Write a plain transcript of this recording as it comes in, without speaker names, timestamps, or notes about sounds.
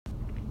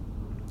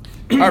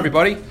Hi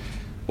everybody,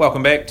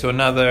 welcome back to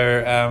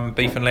another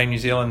Beef and Lamb New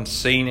Zealand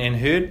Seen and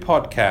Heard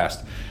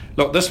podcast.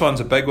 Look, this one's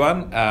a big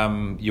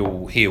one.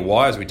 You'll hear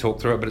why as we talk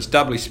through it, but it's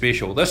doubly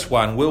special. This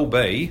one will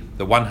be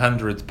the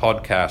 100th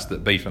podcast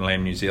that Beef and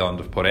Lamb New Zealand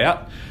have put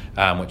out,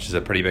 which is a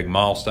pretty big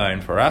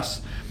milestone for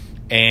us.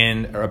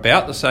 And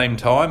about the same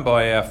time,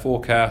 by our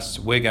forecasts,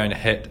 we're going to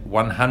hit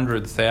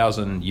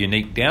 100,000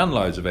 unique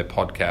downloads of our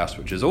podcast,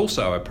 which is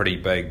also a pretty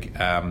big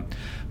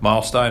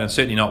milestone, and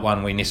certainly not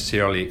one we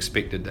necessarily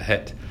expected to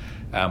hit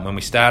when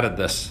we started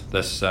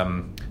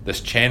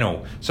this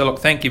channel. So look,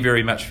 thank you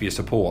very much for your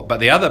support. But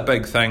the other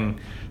big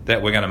thing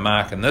that we're going to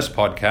mark in this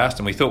podcast,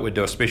 and we thought we'd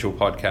do a special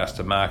podcast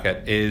to mark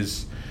it,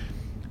 is,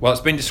 well,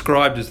 it's been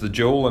described as the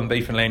jewel in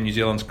Beef and Lamb New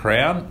Zealand's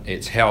crown.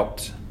 It's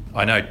helped,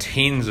 I know,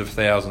 tens of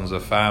thousands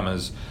of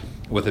farmers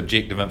with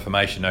objective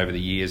information over the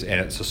years,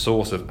 and it's a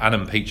source of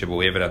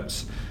unimpeachable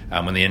evidence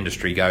when the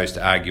industry goes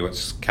to argue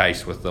its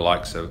case with the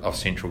likes of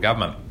central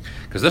government.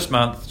 Because this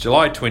month,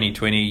 July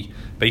 2020,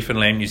 Beef and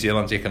Lamb New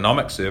Zealand's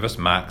Economic Service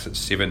marks its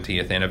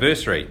 70th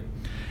anniversary.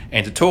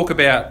 And to talk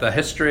about the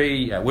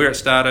history, where it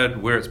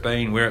started, where it's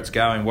been, where it's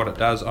going, what it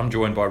does, I'm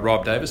joined by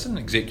Rob Davison,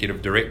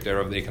 Executive Director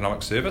of the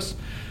Economic Service.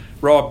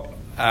 Rob,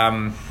 I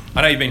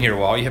know you've been here a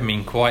while. You haven't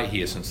been quite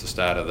here since the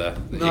start of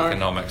the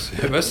Economic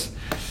Service.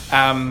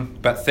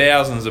 But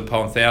thousands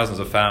upon thousands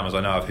of farmers, I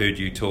know I've heard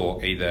you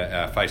talk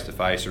either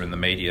face-to-face or in the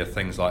media,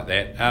 things like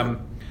that.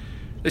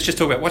 Let's just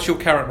talk about, what's your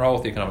current role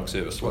with the Economic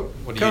Service? What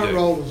do you do? Current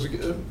role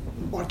is,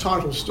 my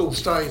title still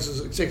stays as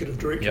Executive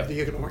Director of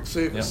the Economic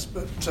Service,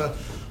 but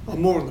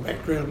I'm more in the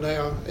background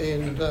now,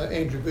 and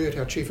Andrew Burt,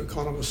 our Chief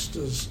Economist,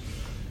 is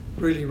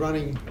really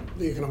running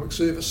the Economic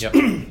Service,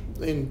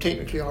 and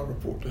technically I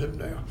report to him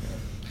now.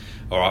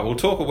 All right, we'll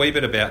talk a wee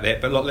bit about that,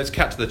 but look, let's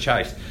cut to the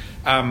chase.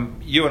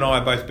 You and I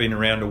have both been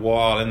around a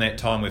while. In that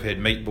time, we've had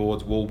meat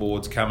boards, wool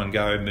boards come and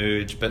go,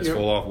 merge, bits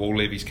fall off, wool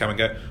levies come and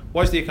go.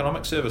 Why has the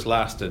Economic Service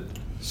lasted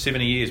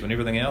 70 years when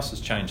everything else has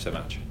changed so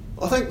much?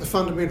 I think the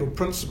fundamental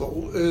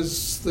principle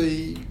is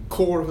the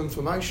core of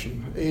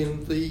information,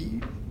 and the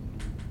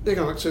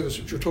Economic Service,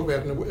 which we'll talk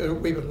about in a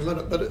wee bit in a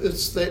minute, but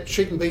it's that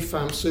sheep and beef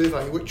farm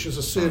survey, which is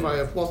a survey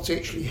of what's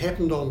actually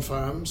happened on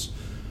farms.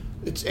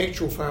 It's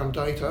actual farm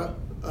data,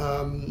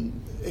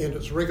 and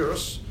it's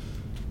rigorous,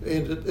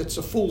 and it's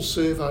a full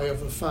survey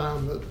of the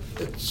farm.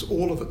 It's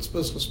all of its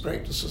business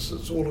practices,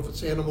 it's all of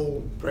its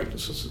animal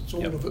practices, it's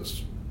all of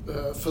its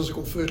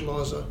physical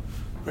fertiliser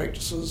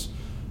practices,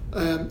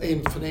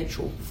 and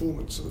financial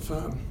performance of the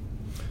farm.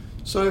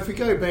 So if we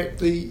go back,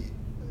 the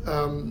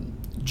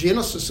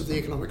genesis of the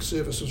Economic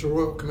Service was a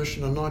Royal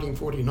Commission in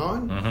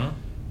 1949,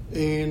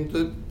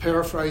 and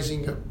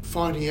paraphrasing,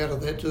 finding out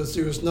of that is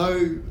there was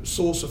no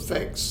source of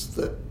facts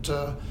that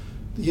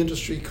the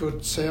industry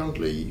could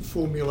soundly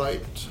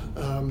formulate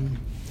and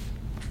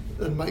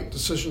make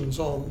decisions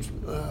on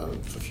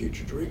for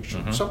future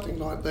direction, something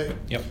like that.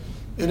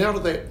 And out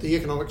of that, the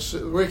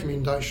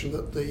recommendation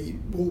that the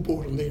Wool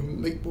Board and the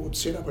Meat Board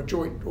set up a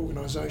joint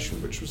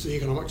organisation, which was the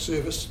Economic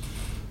Service,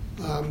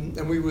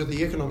 and we were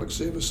the Economic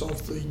Service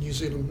of the New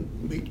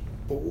Zealand Meat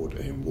Board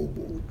and Wool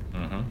Board.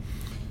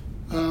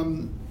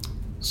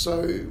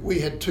 So we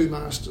had two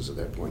masters at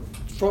that point.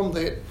 From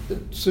that, it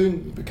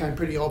soon became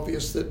pretty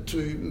obvious that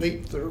to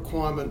meet the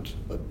requirement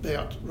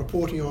about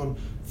reporting on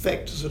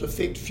factors that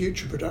affect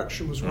future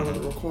production was one of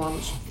the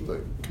requirements of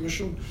the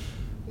Commission,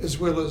 as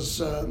well as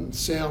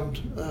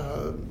sound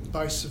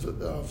base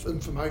of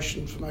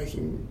information for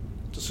making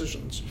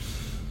decisions.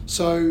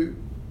 So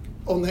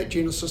on that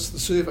genesis, the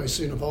survey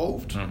soon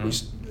evolved,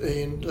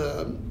 and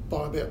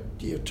by about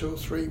year 2 or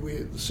 3,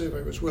 where the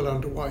survey was well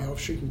underway of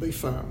sheep and beef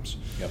farms.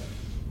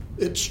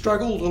 It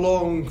struggled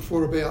along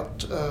for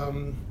about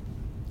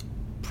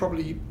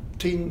probably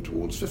 10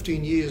 towards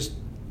 15 years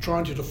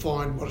trying to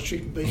define what a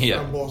sheep and beef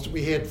farm was.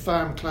 We had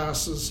farm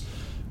classes,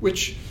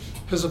 which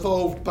has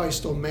evolved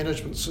based on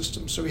management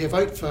systems. So we have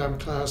 8 farm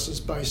classes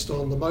based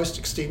on the most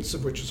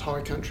extensive, which is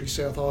high country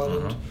South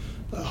Island,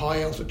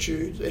 high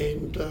altitude,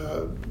 and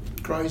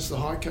graze the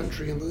high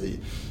country in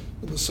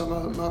the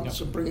summer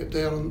months and bring it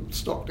down and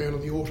stock down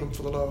in the autumn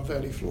for the lower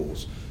valley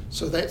floors.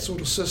 So that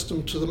sort of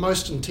system, to the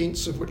most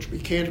intensive, which would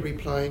be Canterbury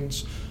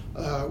Plains,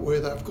 where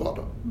they've got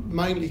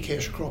mainly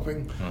cash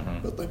cropping,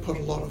 but they put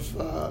a lot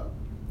of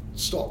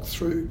stock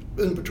through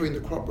in between the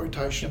crop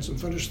rotations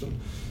and finish them.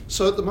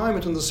 So at the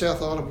moment in the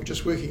South Island, we're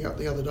just working out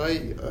the other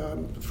day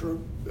for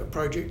a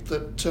project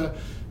that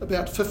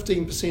about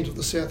 15% of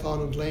the South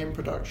Island lamb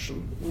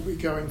production will be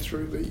going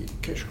through the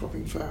cash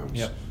cropping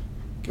farms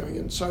going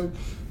in. So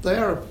they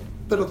are a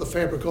bit of the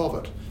fabric of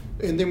it.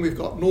 And then we've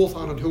got North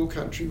Island Hill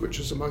Country, which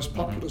is the most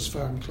populous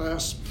farm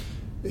class,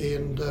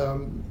 and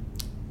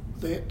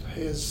that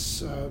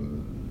has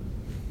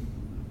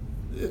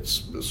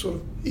it's sort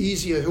of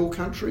easier hill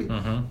country.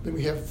 Then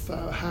we have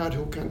hard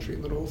hill country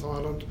in the North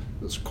Island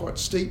that's quite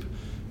steep,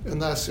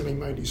 and they're selling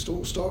mainly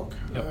store stock.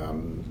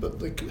 But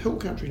the hill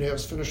country now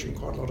is finishing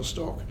quite a lot of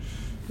stock.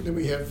 And then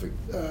we have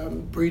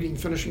breeding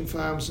finishing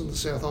farms in the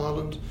South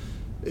Island,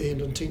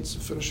 and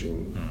intensive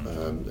finishing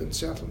in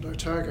Southland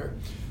Otago.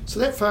 So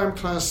that farm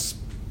class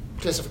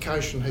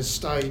classification has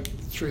stayed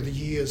through the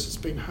years. It's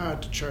been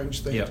hard to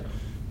change that. Yep.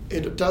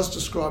 And it does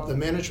describe the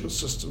management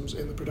systems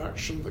and the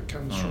production that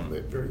comes from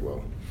that very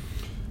well.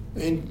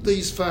 And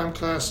these farm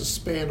classes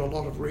span a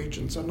lot of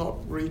regions. They're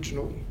not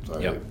regional.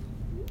 They're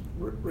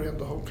around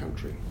the whole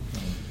country.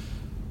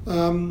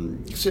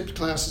 Except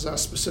classes are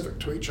specific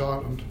to each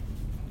island.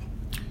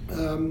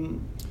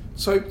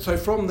 So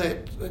from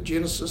that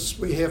genesis,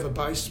 we have a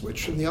base,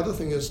 and the other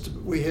thing is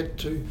we had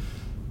to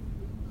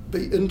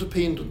be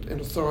independent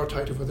and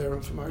authoritative with our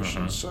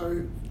information.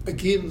 So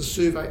again, the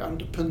survey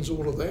underpins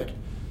all of that.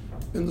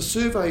 And the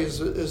survey is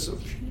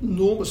of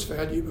enormous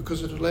value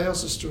because it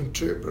allows us to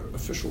interpret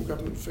official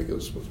government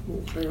figures with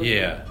more clarity.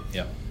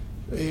 Yeah.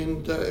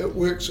 And it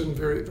works in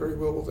very, very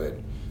well with that.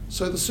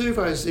 So the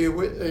survey is there,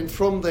 and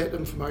from that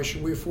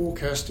information, we're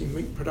forecasting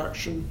meat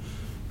production,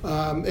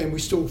 and we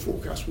still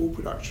forecast wool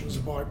production as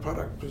a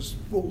byproduct because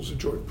wool's a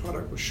joint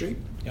product with sheep.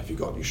 If you've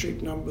got your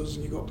sheep numbers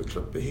and you've got the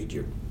clip per head,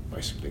 you've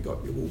basically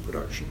got your wool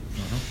production.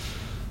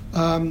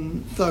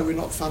 Though we're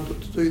not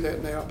funded to do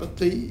that now, but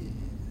the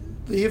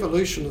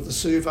evolution of the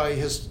survey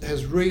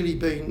has really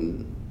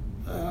been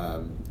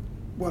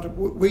what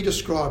we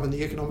describe in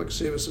the economic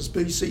service as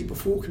BC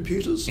before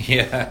computers,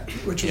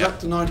 which was up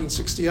to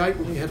 1968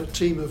 when we had a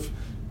team of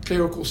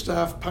clerical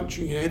staff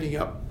punching and adding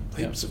up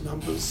heaps of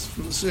numbers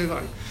from the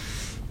survey.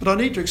 But I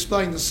need to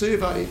explain the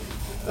survey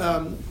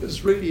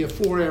is really a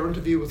 4-hour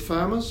interview with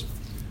farmers,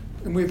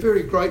 and we're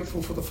very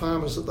grateful for the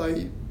farmers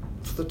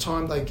for the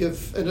time they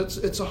give, and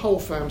it's a whole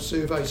farm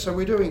survey. So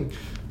we're doing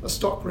a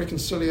stock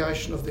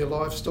reconciliation of their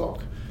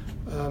livestock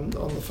on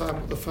the farm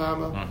with the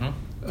farmer.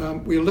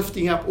 We're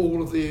lifting up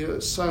all of their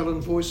sale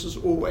invoices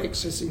or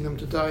accessing them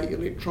today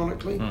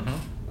electronically.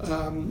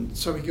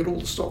 So we get all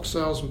the stock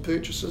sales and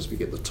purchases, we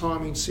get the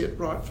timing set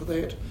right for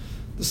that.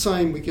 The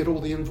same, we get all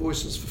the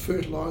invoices for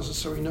fertilisers,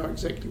 so we know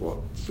exactly what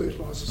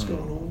fertiliser's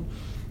going on.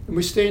 And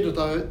we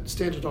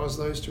standardise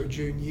those to a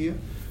June year.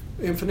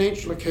 And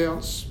financial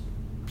accounts,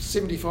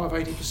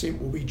 75-80%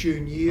 will be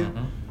June year.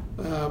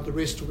 The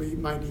rest will be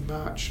mainly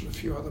March and a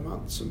few other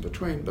months in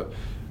between.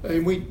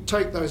 And we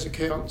take those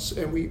accounts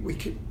and we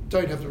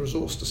don't have the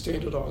resource to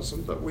standardise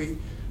them,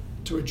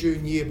 to a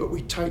June year, but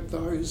we take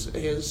those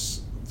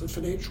as the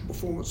financial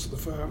performance of the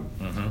farm.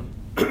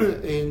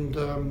 And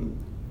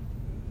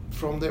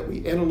from that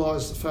we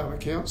analyse the farm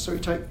accounts,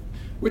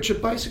 which are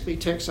basically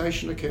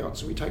taxation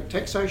accounts. And we take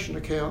taxation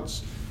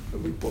accounts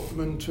and we put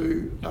them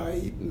into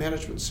a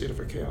management set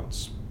of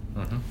accounts.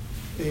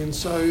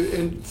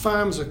 And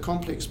farms are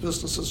complex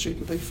businesses, sheep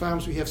and beef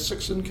farms. We have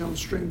 6 income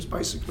streams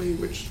basically,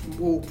 which from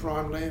wool,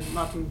 prime land,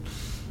 mutton,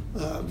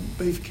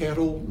 beef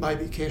cattle,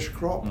 maybe cash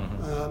crop,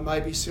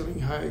 maybe selling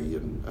hay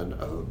and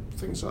other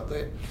things like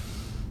that.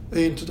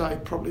 And today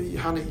probably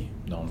honey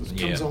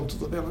comes onto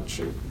the balance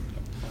sheet.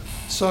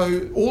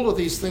 So all of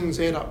these things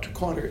add up to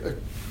quite a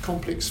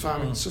complex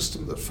farming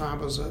system that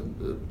farmers are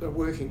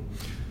working.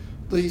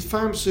 The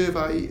farm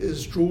survey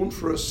is drawn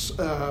for us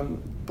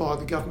by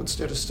the government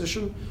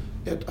statistician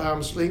at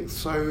arm's length,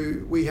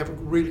 so we have a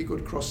really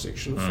good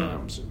cross-section of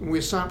farms. And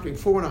we're sampling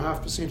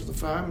 4.5% of the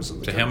farms in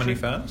the country. So how many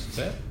farms is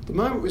that? At the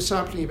moment we're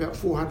sampling about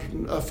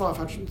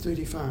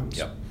 530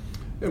 farms.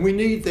 And we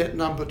need that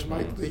number to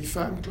make the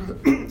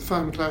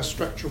farm class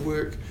structure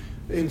work.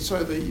 And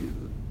so the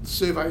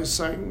survey is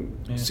saying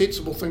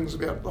sensible things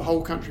about the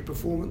whole country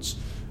performance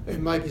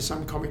and maybe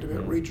some comment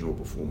about regional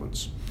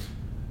performance.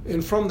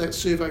 And from that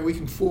survey we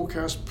can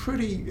forecast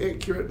pretty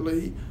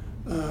accurately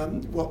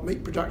what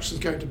meat production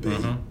is going to be,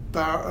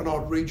 bar an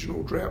odd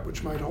regional drought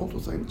which may alter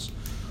things.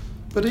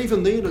 But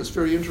even then it's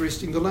very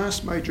interesting. The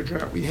last major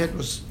drought we had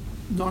was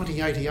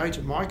 1988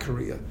 in my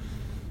career.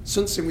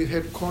 Since then we've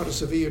had quite a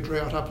severe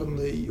drought up in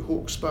the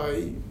Hawke's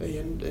Bay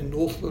and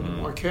Northland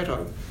and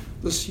Waikato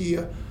this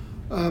year.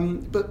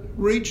 But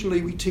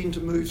regionally we tend to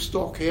move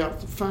stock out.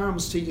 The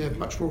farms tend to have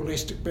much more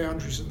elastic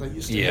boundaries than they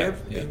used to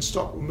have, and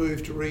stock will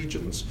move to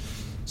regions.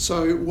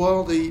 So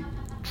while the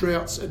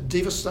droughts are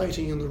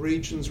devastating in the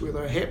regions where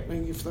they're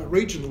happening, if they're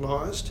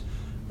regionalised,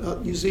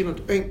 New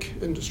Zealand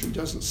Inc. industry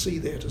doesn't see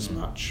that as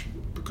much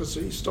because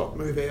the stock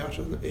move out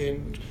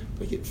and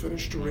they get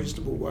finished to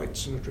reasonable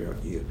weights in a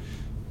drought year.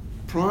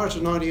 Prior to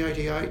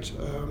 1988,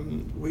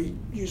 we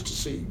used to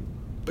see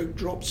big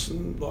drops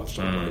in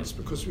livestock rates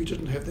because we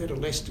didn't have that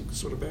elastic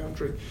sort of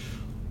boundary.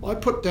 I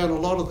put down a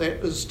lot of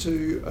that as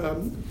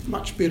to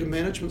much better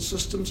management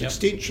systems,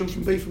 extension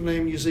from Beef and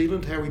Lamb New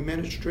Zealand, how we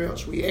manage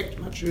droughts, we act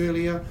much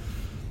earlier,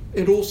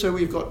 and also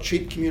we've got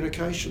cheap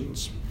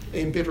communications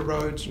and better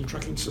roads and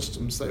trucking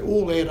systems. They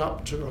all add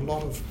up to a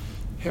lot of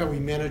how we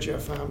manage our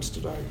farms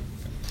today.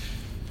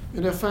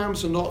 And our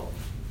farms are not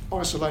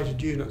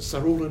isolated units,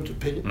 they're all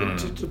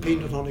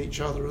interdependent on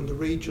each other in the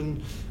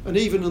region, and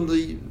even in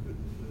the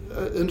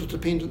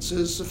interdependence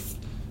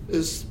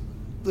is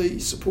the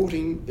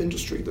supporting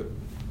industry, that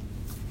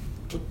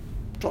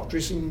top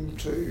dressing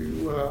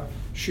to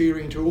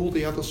shearing to all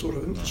the other sort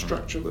of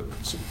infrastructure that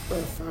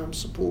farms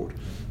support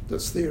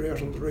that's there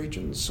out in the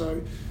regions.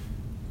 So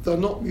they're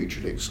not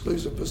mutually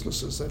exclusive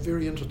businesses, they're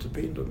very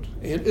interdependent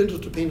and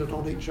interdependent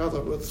on each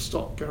other, with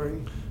stock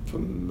going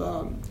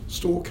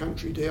store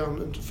country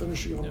down into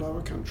finishing on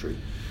lower country.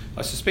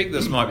 I suspect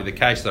this might be the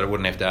case that I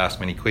wouldn't have to ask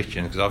many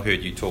questions because I've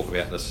heard you talk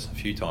about this a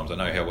few times. I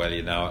know how well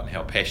you know it and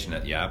how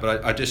passionate you are,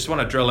 but I just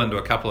want to drill into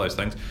a couple of those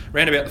things.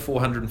 Around about the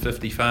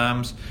 450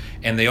 farms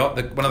and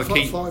one of the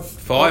key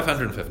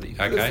 550.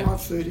 Okay,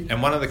 530.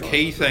 And one of the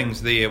key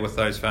things there with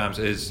those farms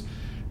is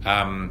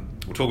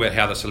we'll talk about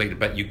how they're selected,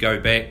 but you go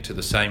back to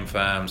the same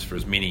farms for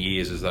as many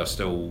years as they're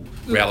still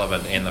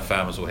relevant, and the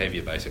farmers will have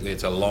you. Basically,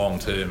 it's a long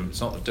term.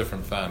 It's not the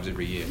different farms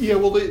every year. Yeah,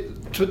 well,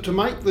 to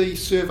make the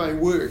survey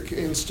work,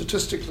 and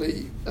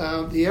statistically,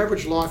 the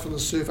average life of the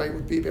survey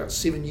would be about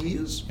 7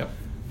 years. Yep.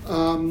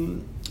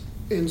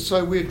 And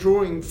so we're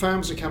drawing,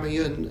 farms are coming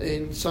in,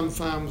 and some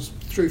farms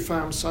through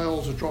farm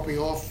sales are dropping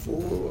off,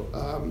 or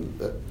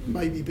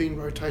maybe being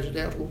rotated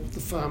out, or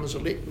the farmers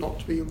elect not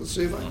to be in the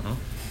survey. Mm-hmm.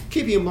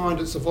 Keeping in mind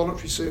it's a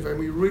voluntary survey, and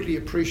we really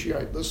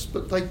appreciate this,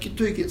 but they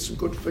do get some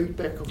good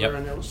feedback of our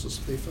analysis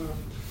of their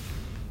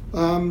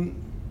farm.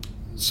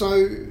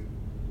 So,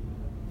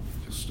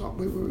 just stop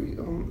where were we?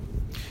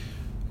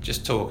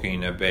 Just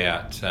talking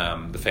about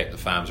the fact that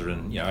farms are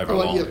in over a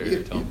long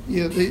period of time.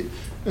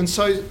 And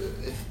so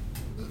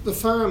the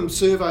farm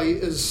survey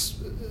is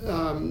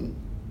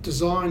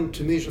designed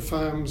to measure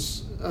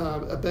farms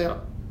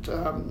about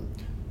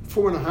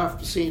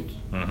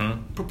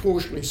 4.5%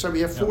 proportionally. So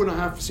we have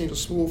 4.5% of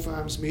small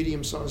farms,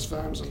 medium-sized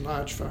farms, and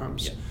large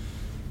farms. Yep.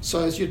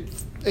 So as you'd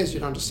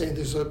understand,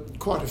 there's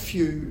quite a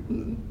few,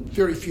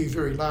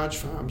 very large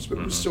farms, but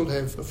we still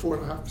have a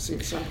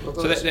 4.5% sample of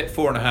those. So that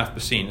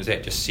 4.5%, is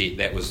that just set?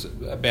 That was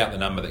about the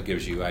number that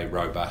gives you a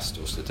robust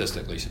or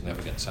statistically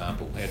significant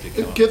sample.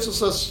 It gives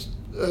us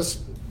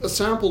a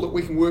sample that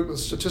we can work with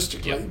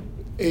statistically,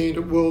 and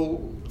it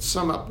will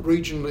sum up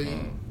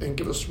regionally and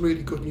give us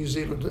really good New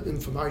Zealand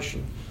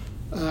information.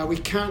 We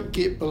can't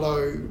get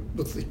below,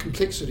 with the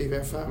complexity of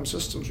our farm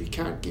systems, we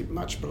can't get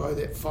much below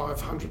that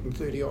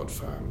 530 odd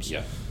farms.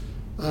 Yeah.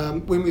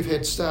 When we've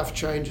had staff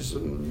changes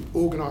and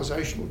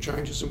organisational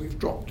changes, and we've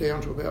dropped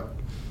down to about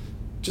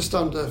just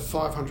under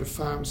 500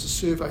 farms, the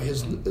survey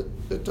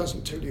it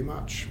doesn't tell you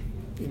much.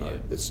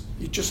 You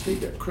just need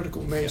that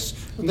critical mass,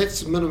 and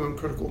that's the minimum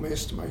critical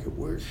mass to make it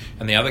work.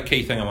 And the other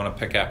key thing I want to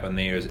pick up in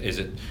there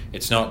is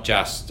it's not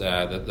just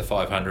the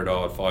 500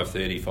 odd,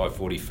 530,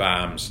 540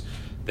 farms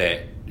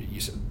that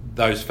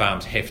those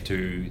farms have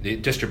to. The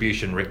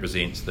distribution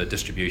represents the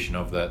distribution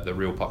of the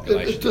real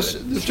population.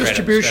 The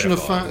distribution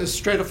of farms is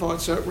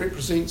stratified, so it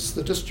represents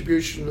the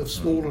distribution of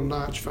small and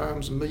large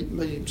farms and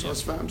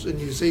medium-sized farms in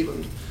New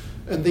Zealand,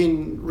 and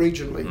then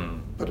regionally.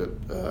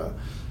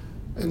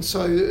 And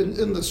so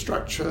in the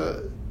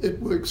structure, it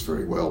works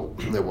very well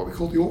at what we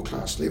call the all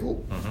class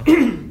level,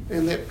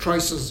 and that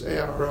traces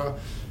our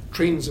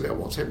trends about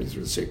what's happening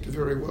through the sector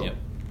very well. Yep.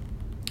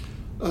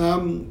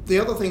 The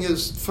other thing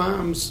is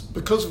farms,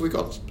 because we've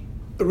got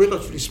a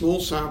relatively small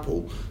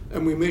sample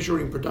and we're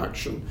measuring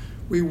production,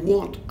 we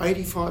want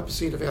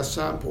 85% of our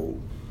sample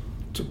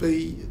to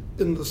be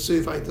in the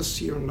survey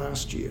this year and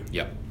last year.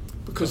 Yep.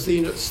 Because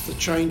then it's the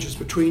changes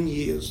between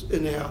years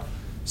in our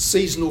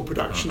seasonal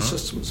production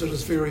systems that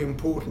is very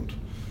important.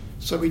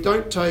 So we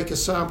don't take a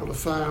sample of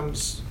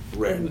farms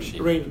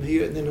random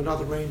here and then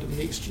another random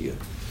next year.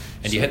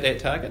 And you hit that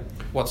target?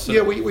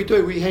 We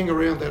do. We hang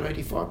around that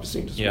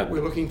 85% is what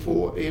we're looking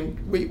for, and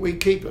we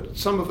keep it.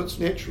 Some of it's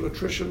natural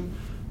attrition,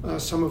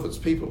 some of it's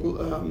people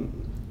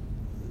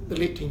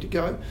electing to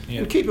go.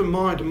 And keep in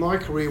mind, in my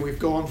career, we've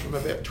gone from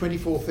about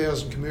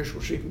 24,000 commercial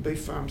sheep and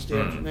beef farms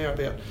down to now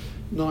about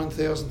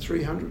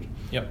 9,300.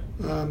 Yep.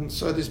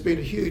 So there's been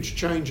a huge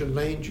change in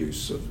land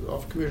use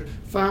of commercial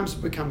farms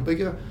have become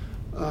bigger,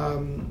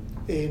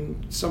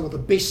 and some of the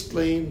best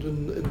land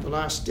in the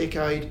last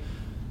decade.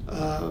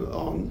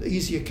 On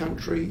easier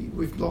country,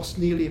 we've lost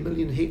nearly 1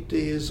 million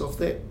hectares of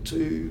that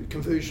to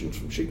conversion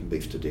from sheep and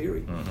beef to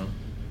dairy.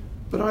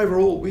 But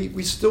overall,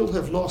 we still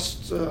have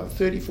lost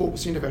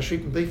 34% of our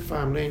sheep and beef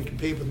farmland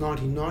compared with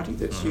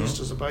 1990. That's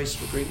used as a base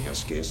for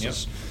greenhouse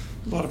gases,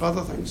 a lot of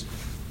other things.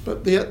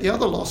 But the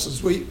other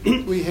losses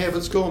we have,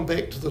 it's gone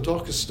back to the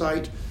DOC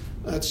estate,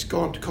 it's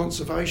gone to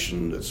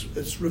conservation,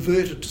 it's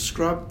reverted to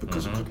scrub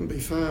because it couldn't be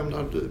farmed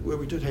under where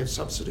we did have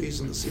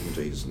subsidies in the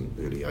 70s and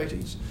early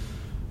 80s.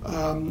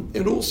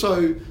 And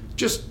also,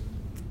 just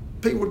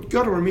people have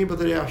got to remember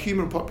that our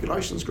human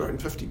population's grown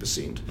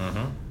 50%.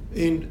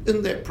 And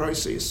in that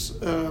process,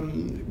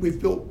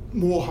 we've built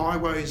more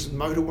highways and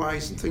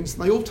motorways and things,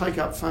 and they all take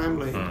up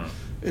farmland.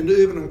 And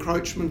urban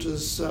encroachment,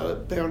 as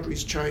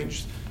boundaries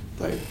change,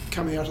 they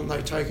come out and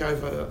they take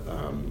over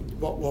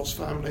what was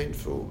farmland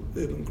for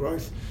urban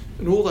growth.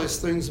 And all those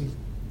things, and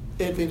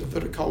advent of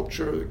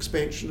viticulture,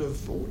 expansion of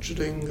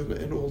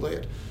orcharding and all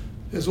that,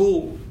 has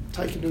all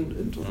taken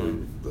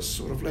into this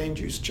sort of land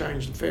use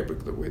change and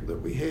fabric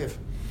that we have.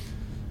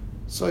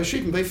 So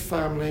sheep and beef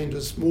farmland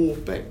is more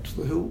back to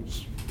the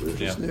hills where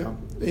it is now.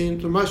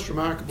 And the most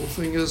remarkable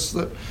thing is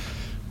that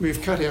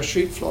we've cut our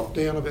sheep flock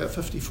down about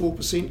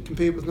 54%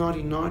 compared with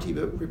 1990,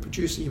 but we're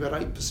producing about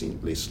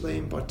 8% less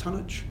lamb by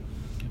tonnage.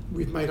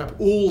 We've made up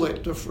all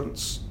that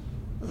difference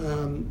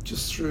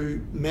just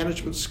through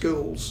management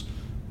skills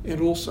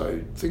and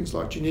also things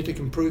like genetic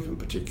improvement,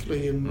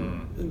 particularly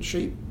in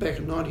sheep. Back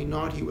in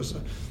 1990 it was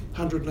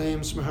 100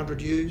 lambs from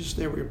 100 ewes.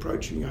 Now we're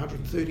approaching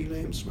 130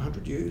 lambs from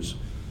 100 ewes.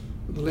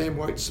 The lamb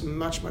weight's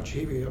much, much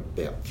heavier,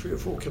 about 3 or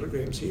 4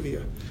 kilograms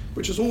heavier,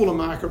 which is all a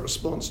market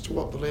response to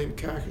what the lamb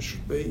carcass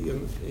should be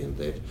and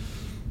that.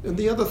 And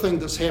the other thing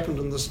that's happened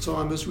in this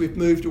time is we've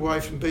moved away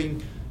from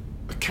being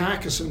a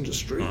carcass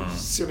industry,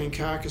 selling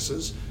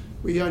carcasses.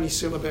 We only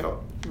sell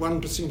about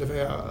 1% of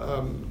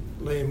our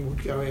lamb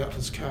would go out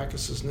as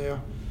carcasses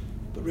now.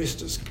 The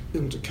rest is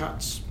into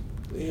cuts,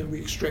 and we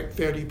extract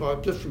value by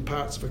different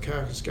parts of a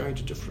carcass going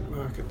to different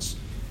markets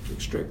to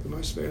extract the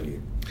most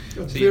value.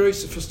 A very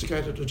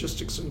sophisticated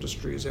logistics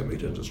industry is our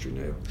meat industry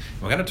now.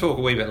 We're going to talk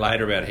a wee bit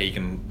later about how you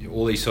can,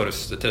 all these sort of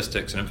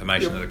statistics and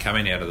information that are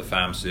coming out of the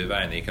Farm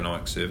Survey and the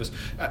Economic Service.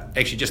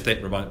 Actually, just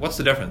that reminder, what's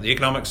the difference? The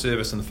Economic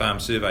Service and the Farm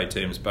Survey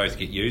terms both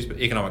get used, but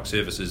Economic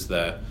Service is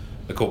the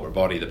corporate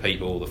body, the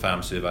people, the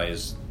Farm Survey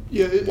is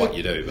what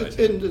you do,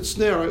 basically. And it's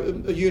now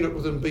a unit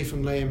within Beef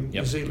and Lamb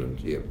New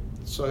Zealand,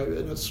 So,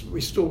 and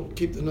we still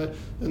keep and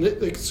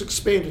it's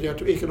expanded out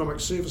to Economic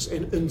Service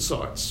and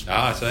Insights.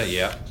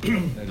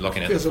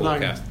 Looking at the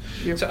forecast.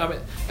 So,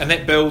 and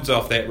that builds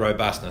off that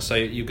robustness. So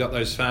you've got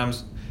those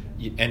farms,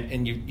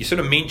 and you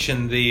sort of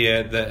mentioned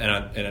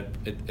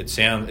it's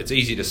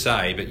easy to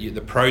say, but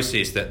the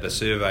process that the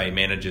survey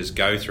managers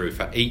go through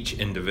for each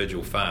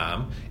individual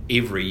farm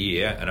every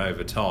year and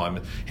over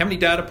time. How many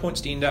data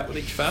points do you end up with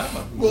each farm?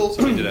 Well,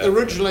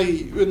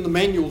 originally in the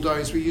manual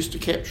days we used to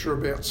capture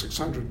about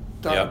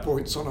 600 data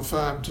points on a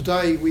farm.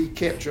 Today we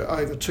capture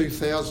over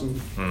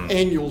 2,000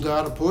 annual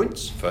data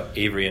points for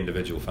every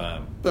individual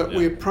farm. But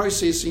we're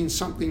processing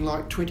something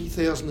like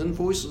 20,000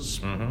 invoices.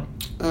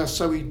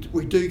 So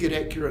we do get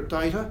accurate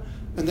data,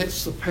 and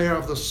that's the power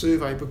of the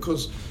survey,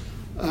 because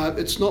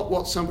it's not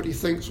what somebody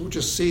thinks or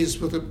just says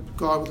with a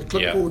guy with a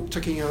clipboard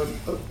ticking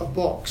a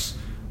box.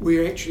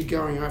 We're actually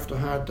going after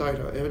hard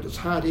data, and it's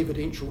hard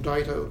evidential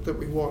data that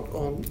we want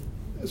on.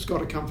 It's got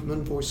to come from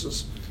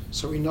invoices,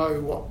 so we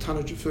know what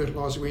tonnage of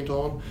fertiliser went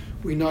on,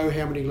 we know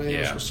how many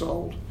lambs were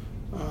sold,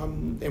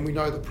 and we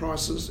know the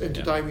prices, and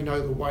today we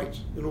know the weight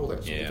and all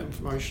that sort of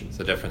information. It's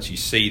the difference. You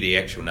see the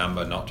actual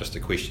number, not just a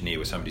questionnaire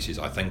where somebody says,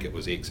 I think it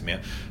was X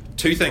amount.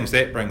 Two things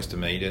that brings to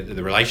me,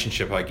 the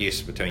relationship, I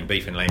guess, between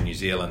Beef and Lamb New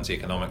Zealand's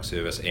Economic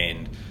Service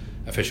and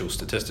official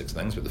statistics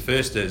things. But the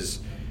first is,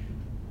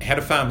 how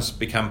do farms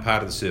become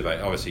part of the survey?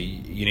 Obviously,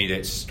 you need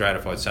that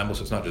stratified sample,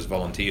 so it's not just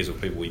volunteers or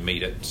people we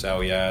meet at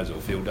sale yards or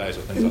field days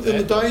or things like that.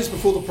 In the days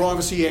before the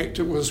Privacy Act,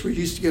 we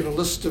used to get a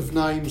list of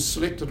names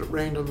selected at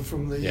random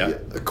from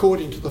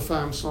according to the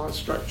farm size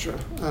structure,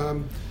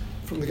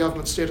 from the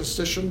government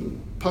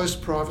statistician.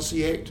 Post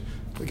Privacy Act,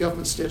 the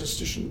government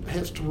statistician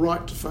has to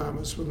write to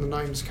farmers when the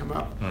names come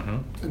up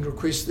and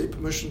request their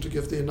permission to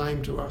give their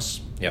name to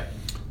us.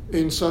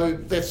 And so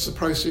that's the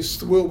process,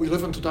 the world we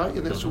live in today,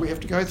 and that's what we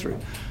have to go through.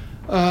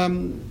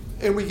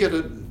 And we get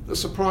a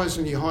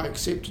surprisingly high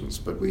acceptance,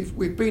 but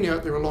we've been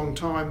out there a long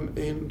time,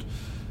 and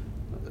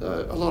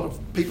a lot of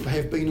people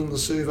have been in the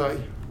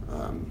survey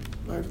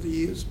over the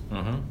years.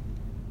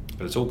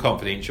 But it's all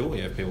confidential.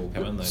 You have people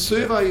come in. The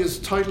survey is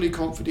totally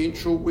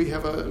confidential. We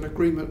have an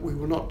agreement. We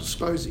will not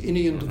disclose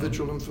any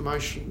individual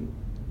information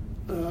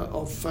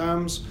of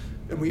farms,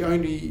 and we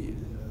only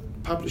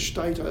publish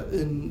data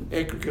in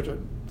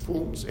aggregated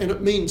forms. And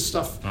it means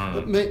stuff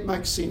that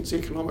makes sense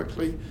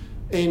economically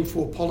and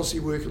for policy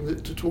work,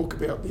 and to talk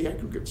about the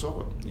aggregates of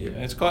it.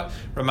 Yeah, it's quite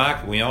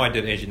remarkable. I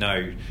did, as you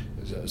know,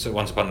 so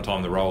once upon a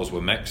time the roles were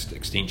mixed,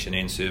 extension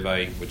and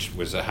survey, which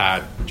was a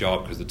hard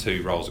job because the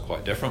two roles are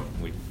quite different.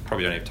 We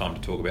probably don't have time to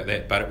talk about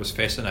that, but it was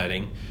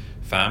fascinating.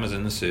 Farmers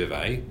in the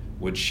survey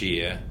would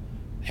share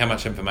how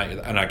much information,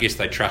 and I guess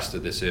they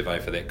trusted the survey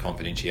for that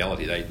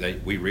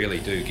confidentiality. We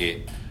really do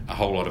get a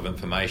whole lot of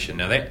information.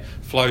 Now that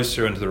flows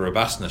through into the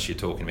robustness you're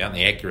talking about and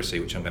the accuracy,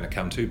 which I'm going to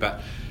come to,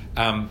 but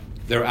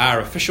there are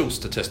official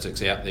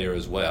statistics out there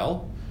as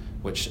well,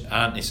 which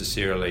aren't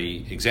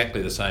necessarily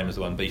exactly the same as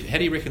the one Beef. How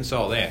do you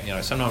reconcile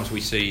that? Sometimes we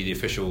see the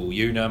official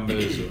U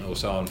numbers or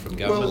so on from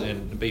government,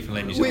 and Beef and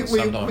Lamb New Zealand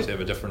sometimes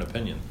have a different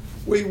opinion.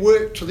 We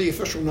work to the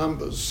official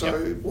numbers,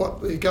 so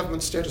what the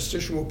government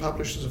statistician will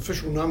publish as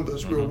official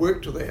numbers, we'll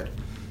work to that.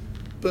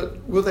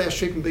 But with our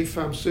sheep and beef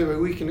farm survey,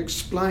 we can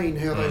explain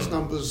how those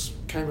numbers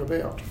came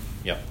about.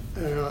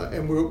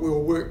 And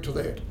we'll work to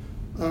that.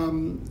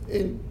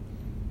 And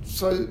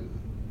so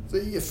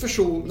the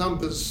official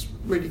numbers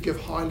really give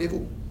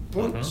high-level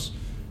points,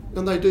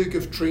 and they do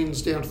give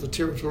trends down to the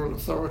territorial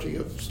authority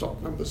of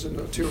stock numbers in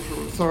the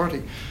territorial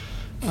authority.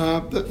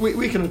 But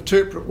we can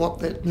interpret what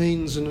that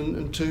means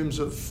in terms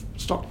of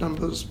stock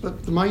numbers,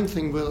 but the main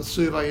thing with a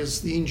survey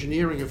is the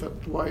engineering of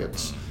it, the way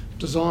it's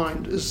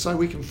designed, is so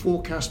we can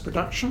forecast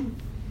production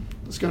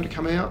that's going to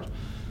come out,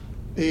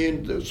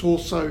 and it's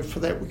also for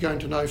that we're going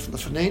to know from the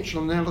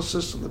financial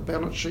analysis and the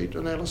balance sheet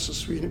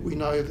analysis, we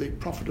know the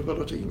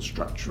profitability and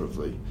structure of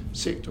the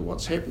sector,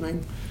 what's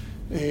happening,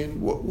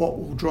 and what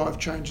will drive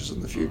changes in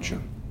the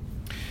future.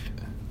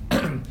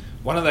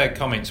 One of the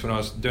comments when I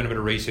was doing a bit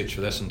of research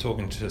for this and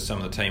talking to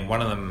some of the team,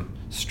 one of them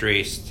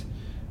stressed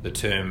the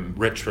term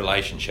rich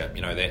relationship.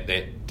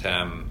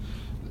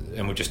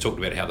 And we've just talked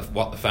about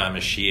what the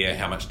farmers share,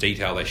 how much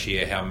detail they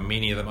share, how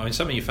many of them. I mean,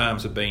 some of your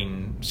farms have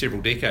been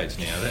several decades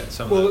now.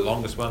 Some of the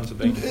longest ones have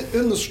been.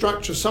 In the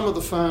structure, some of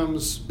the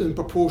farms, in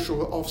proportion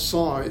of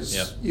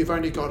size, you've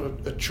only got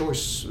a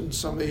choice in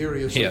some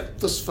areas of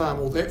this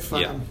farm or that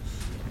farm.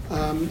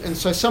 And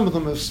so some of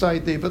them have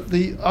stayed there. But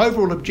the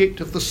overall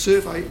objective, the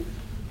survey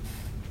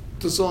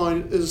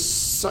design is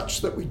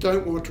such that we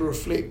don't want to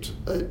reflect,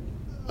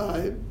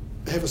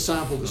 have a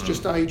sample that's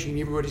just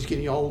ageing, everybody's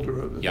getting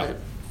older.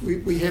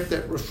 We have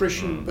that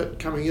refreshing bit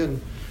coming in.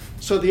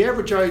 So the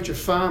average age of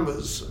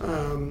farmers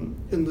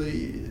in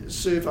the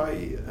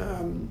survey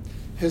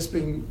has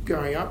been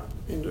going up,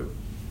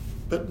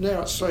 but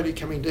now it's slowly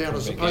coming down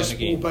as opposed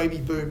to all baby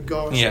boom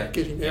guys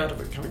getting out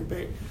of it, coming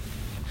back.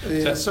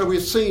 And so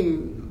we've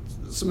seen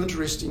some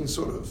interesting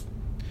sort of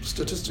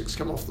statistics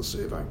come off the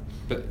survey.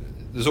 But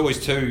there's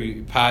always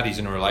two parties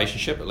in a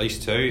relationship, at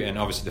least two, and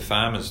obviously the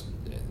farmers,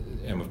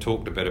 and we've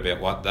talked a bit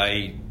about what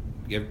they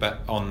give,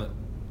 but on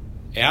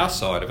our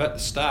side of it, the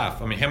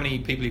staff. I mean, how many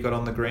people you got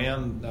on the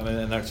ground? I mean,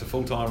 and it's a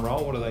full-time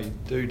role. What do they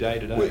do day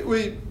to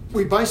day?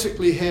 We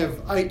basically have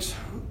 8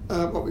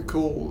 what we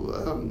call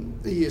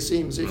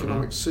ESMs,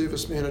 Economic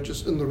Service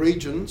Managers, in the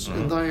regions,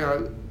 and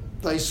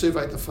they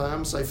survey the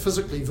farms. They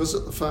physically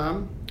visit the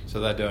farm. So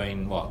they're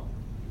doing what,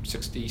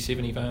 60,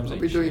 70 farms each?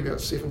 We're doing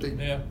about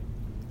 70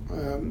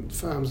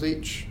 farms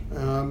each,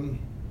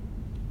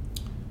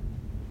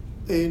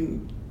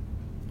 and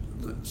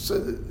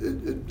so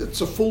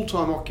it's a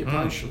full-time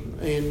occupation,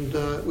 and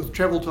with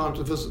travel time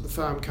to visit the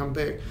farm, come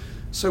back.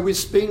 So we're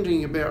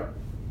spending about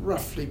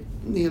roughly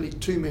nearly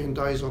 2 man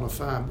days on a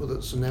farm with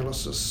its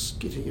analysis,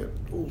 getting it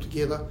all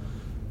together.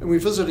 And we're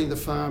visiting the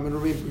farm, and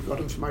remember we've got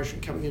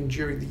information coming in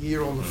during the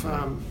year on the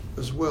farm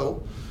as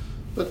well.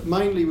 But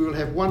mainly we will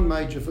have one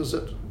major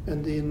visit,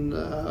 and then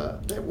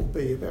that will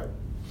be about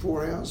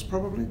 4 hours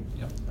probably.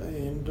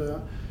 And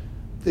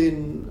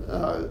then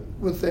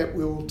with that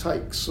we'll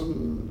take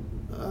some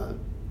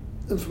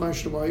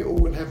information away, or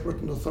we'll have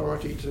written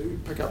authority to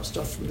pick up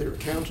stuff from their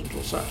accountant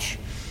or such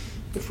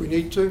if we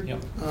need to.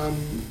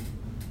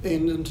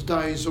 And in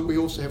today's we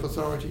also have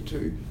authority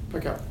to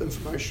pick up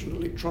information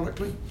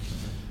electronically.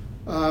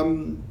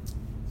 And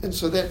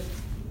so that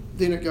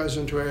then it goes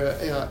into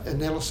our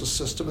analysis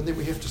system, and then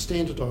we have to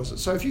standardise it.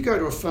 So if you go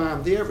to a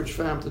farm, the average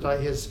farm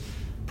today has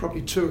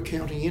probably 2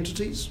 accounting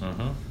entities,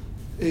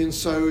 and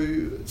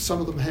so some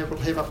of them will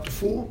have up to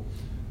 4.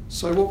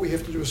 So what we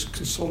have to do is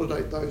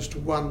consolidate those to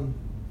one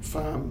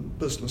farm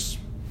business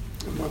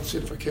and one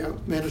set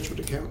of management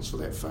accounts for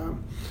that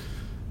farm.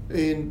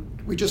 And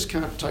we just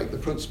can't take the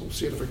principal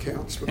set of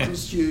accounts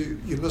because you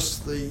miss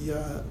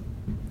the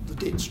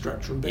debt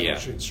structure and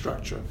balance sheet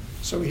structure.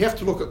 So we have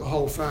to look at the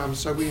whole farm.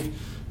 So we've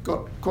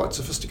got quite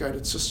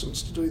sophisticated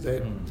systems to do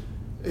that.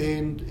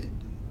 And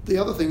the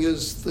other thing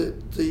is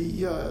that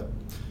the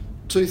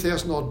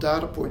 2,000 odd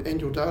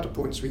annual data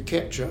points we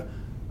capture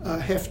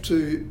have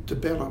to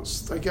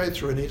balance. They go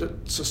through an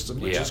edit system,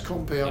 which is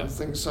compound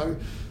things. So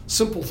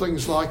simple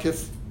things like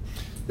if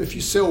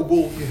you sell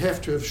wool, you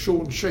have to have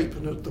shorn sheep,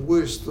 and at the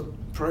worst, the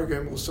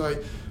program will say,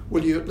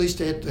 well, you at least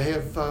had to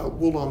have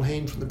wool on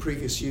hand from the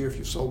previous year if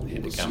you've sold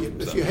wool this year.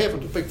 If you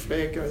haven't, a big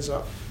flag goes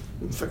up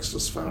and fixes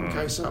this farm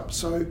case up.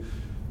 So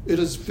it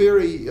is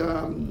very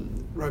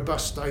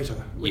robust data,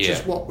 which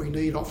is what we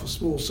need off a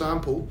small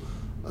sample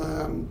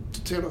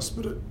to tell us.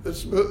 But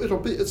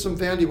it's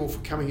invaluable for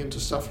coming into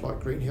stuff like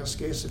greenhouse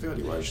gas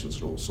evaluations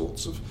and all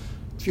sorts of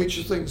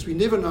future things. We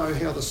never know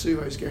how the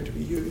survey is going to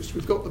be used.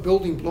 We've got the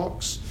building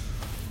blocks,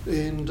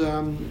 and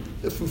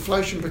if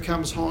inflation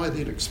becomes high,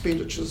 then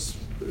expenditures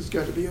is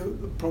going to be a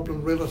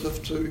problem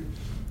relative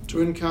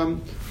to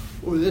income.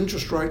 Well,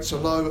 interest rates are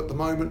low at the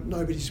moment.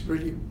 Nobody's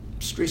really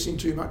stressing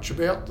too much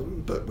about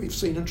them, but we've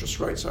seen interest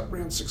rates up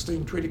around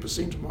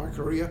 16-20% in my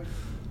career,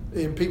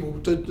 and people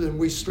did, and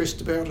we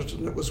stressed about it,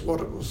 and it was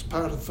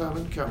part of farm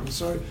income.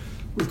 So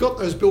we've got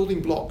those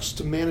building blocks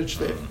to manage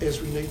that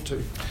as we need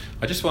to.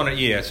 I just want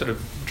to, sort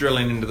of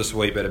drilling into this a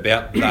wee bit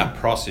about that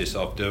process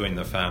of doing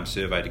the farm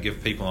survey to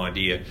give people an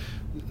idea.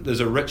 There's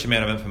a rich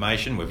amount of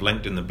information. We've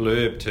linked in the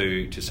blurb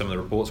to some of the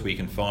reports where you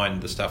can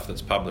find the stuff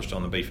that's published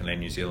on the Beef and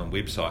Land New Zealand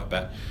website,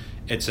 but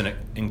it's an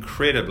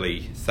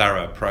incredibly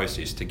thorough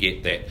process to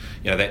get that.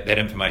 That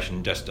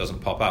information just doesn't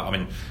pop up. I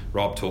mean,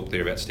 Rob talked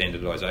there about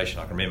standardisation.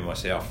 I can remember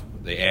myself,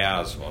 the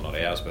hours, well, not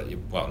hours,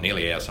 but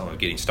nearly hours, someone was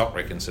getting stock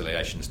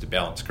reconciliations to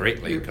balance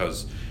correctly,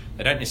 because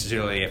they don't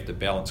necessarily have to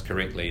balance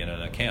correctly in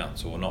an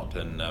accounts, or not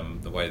in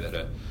the way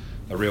that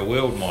a real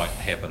world might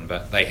happen,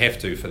 but they have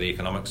to for the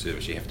economic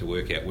service. You have to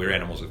work out where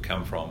animals have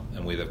come from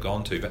and where they've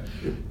gone to. But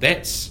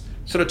that's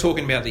sort of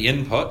talking about the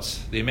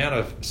inputs, the amount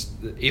of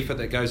effort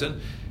that goes in.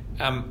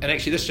 And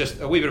actually, this is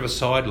just a wee bit of a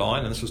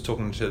sideline, and this was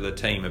talking to the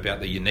team about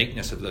the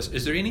uniqueness of this.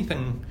 Is there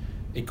anything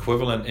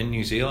equivalent in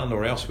New Zealand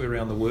or elsewhere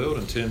around the world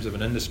in terms of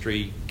an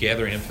industry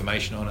gathering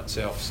information on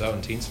itself so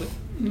intensely?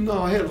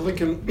 No, I had a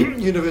Lincoln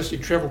University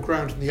travel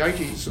grant in the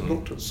 80s and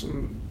looked at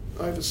some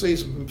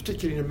overseas, and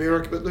particularly in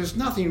America, but there's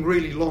nothing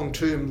really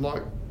long-term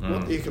like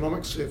what the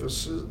Economic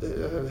Service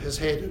has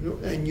had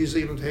and New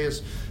Zealand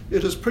has.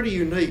 It is pretty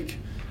unique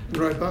and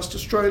robust.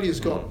 Australia's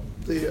got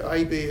their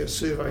ABARE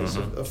surveys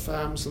of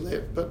farms and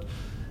that, but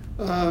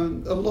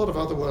a lot of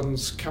other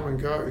ones come and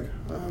go.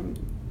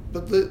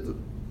 But the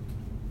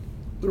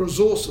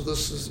resource of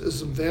this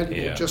is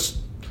invaluable just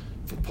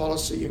for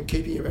policy and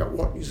keeping about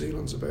what New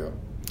Zealand's about.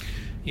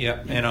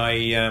 Yeah,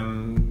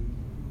 and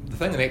the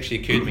thing that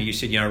actually occurred to me, you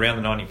said,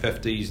 around the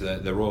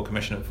 1950s, the Royal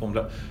Commission had formed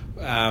up.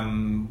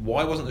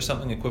 Why wasn't there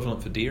something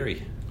equivalent for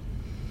dairy?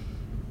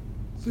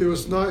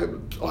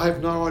 I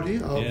have no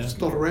idea. I was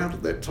not around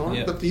at that time.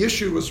 Yeah. But the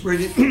issue was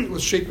really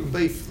with sheep and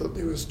beef, that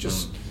there was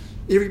just,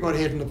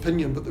 everybody had an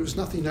opinion, but there was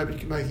nobody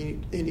could make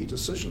any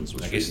decisions.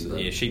 I guess,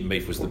 sheep and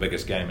beef was the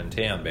biggest game in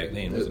town back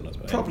then, wasn't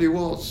it? Probably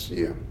was,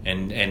 yeah.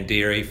 And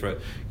dairy,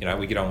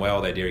 we get on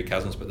well with our dairy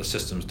cousins, but the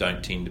systems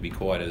don't tend to be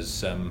quite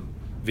as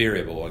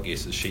variable, I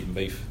guess, as sheep and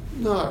beef.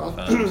 No,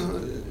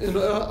 and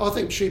I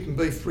think sheep and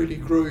beef really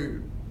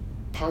grew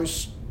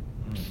post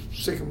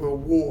Second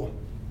World War.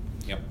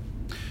 Yep.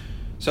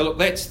 So look,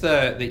 that's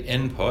the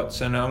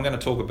inputs, and I'm going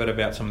to talk a bit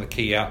about some of the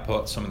key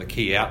outputs, some of the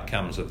key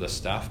outcomes of this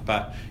stuff.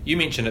 But you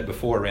mentioned it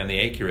before around the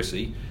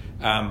accuracy.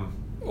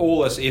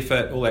 All this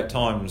effort, all that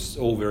time's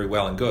all very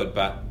well and good,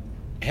 but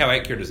how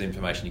accurate is the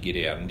information you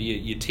get out? And do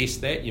you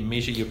test that? You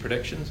measure your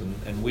predictions,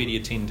 and what do you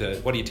tend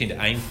to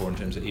aim for in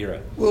terms of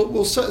error?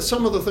 Well,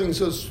 some of the things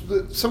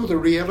some of the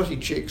reality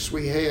checks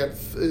we have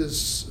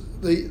is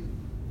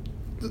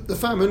the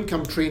farm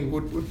income trend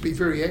would be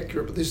very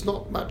accurate, but there's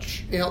not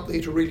much out there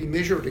to really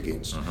measure it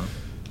against.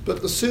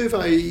 But the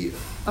survey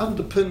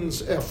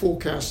underpins our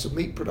forecasts of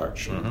meat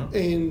production,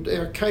 and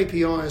our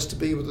KPI is to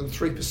be within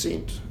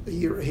 3% a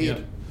year ahead.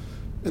 Yep.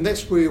 And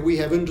that's where we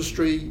have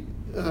industry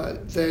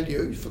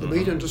value for the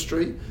meat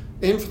industry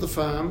and for the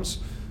farms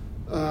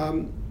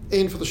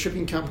and for the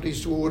shipping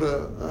companies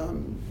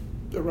to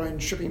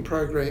arrange shipping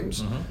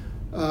programs.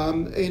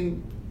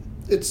 And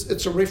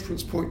it's a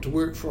reference point to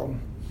work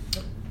from.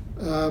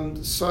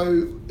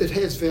 So it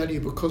has value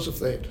because of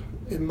that,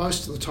 and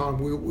most of the time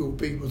we'll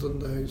be within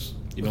those.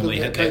 You normally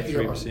hit that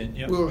 3%.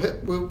 Yep.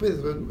 We'll be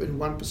in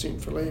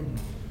 1% for lamb.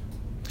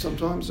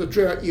 Sometimes a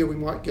drought year we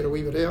might get a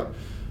wee bit out,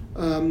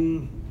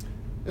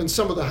 and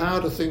some of the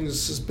harder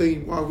things has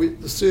been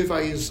the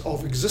surveys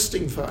of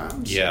existing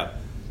farms. Yeah.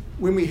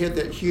 When we had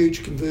that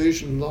huge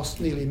conversion,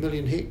 lost nearly 1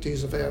 million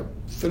hectares of our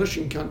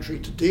finishing country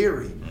to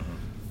dairy.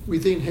 We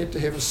then had to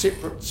have a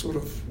separate sort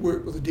of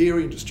work with the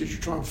dairy industry to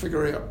try and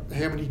figure out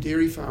how many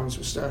dairy farms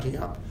were starting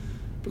up,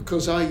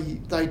 because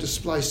they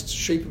displaced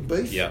sheep and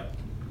beef,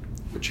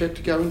 which had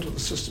to go into the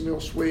system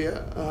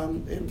elsewhere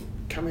and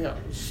come out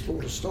and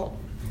slaughter stock.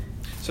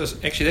 So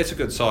actually that's a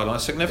good sideline. A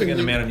significant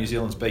amount of New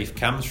Zealand's beef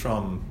comes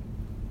from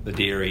the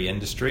dairy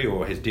industry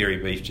or has dairy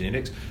beef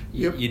genetics.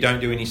 You don't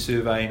do any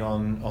surveying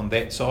on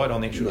that side,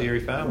 on the actual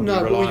dairy farm?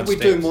 No, but we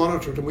do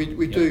monitor it, and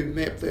we do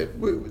map that.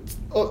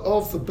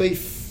 Of the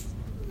beef,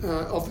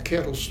 of the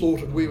cattle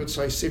slaughtered, we would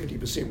say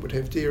 70% would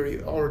have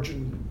dairy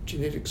origin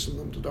genetics in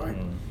them today.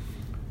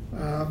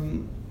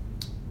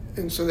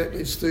 And so that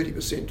leaves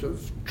 30%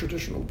 of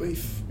traditional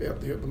beef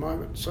out there at the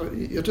moment. So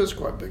it is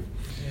quite big.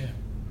 Yeah.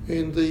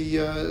 And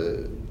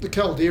the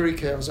cull dairy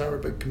cows are a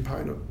big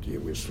component. Yeah,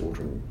 we're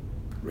slaughtering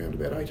around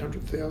about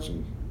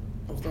 800,000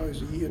 of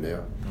those a year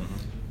now,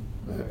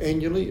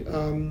 annually,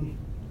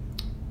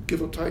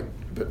 give or take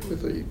a bit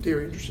with the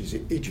dairy industry's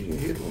edging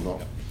ahead or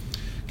not.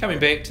 Coming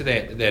back to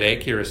that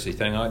accuracy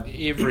thing,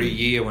 every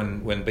year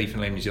when Beef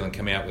and Lamb New Zealand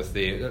come out with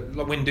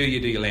when do you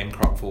do your lamb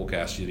crop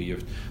forecast? You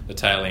do the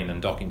tail end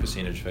and docking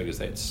percentage figures.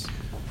 That's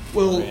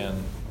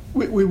around.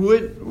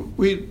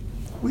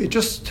 We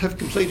just have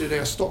completed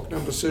our stock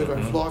number survey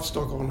of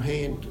livestock on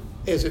hand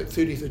as at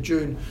 30th of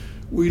June.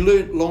 We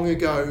learnt long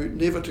ago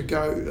never to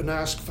go and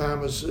ask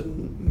farmers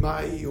in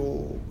May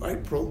or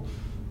April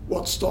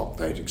what stock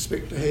they'd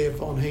expect to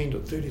have on hand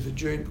at 30th of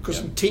June, because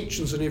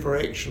intentions are never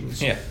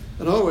actions. Yeah.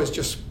 And I always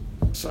just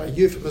say,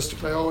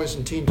 euphemistically, I always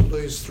intend to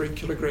lose 3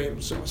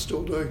 kilograms, and I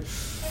still do.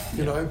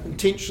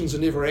 Intentions are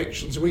never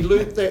actions. And we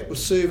learnt that with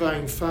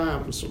surveying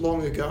farms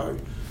long ago.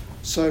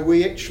 So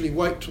we actually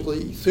wait till the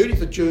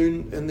 30th of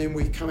June, and then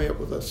we come out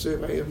with a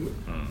survey. And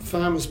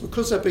farmers,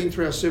 because they've been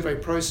through our survey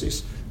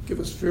process, give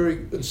us very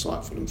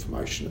insightful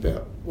information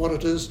about what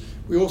it is.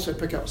 We also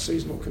pick up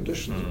seasonal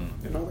conditions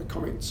and other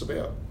comments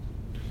about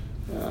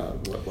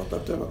what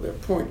they've done at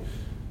that point.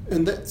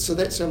 And so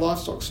that's our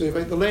livestock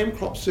survey. The lamb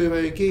crop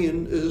survey,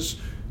 again, is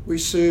we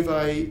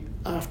survey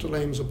after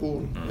lambs are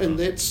born. And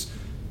that's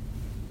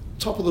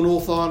top of the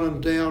North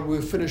Island down.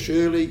 We'll finish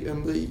early,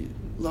 and the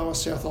lower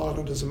South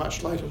Island is a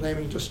much later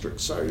lambing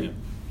district, so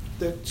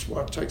that's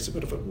why it takes a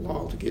bit of a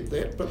while to get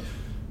that. But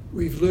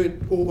we've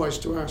learned always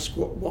to ask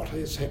what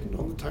has happened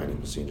on the tailing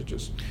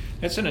percentages.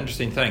 That's an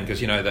interesting thing, because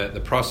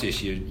the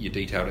process you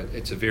detailed,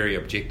 it's a very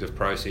objective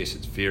process.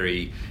 It's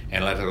very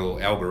analytical,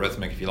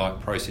 algorithmic, if you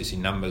like,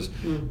 processing numbers.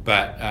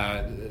 But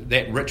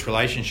that rich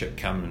relationship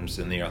comes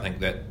in there. I think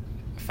that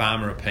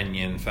farmer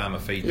opinion, farmer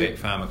feedback,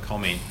 farmer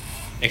comment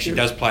actually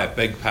does play a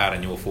big part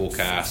in your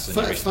forecast. And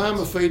your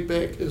farmer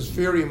feedback is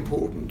very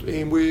important,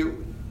 and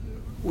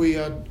we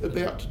are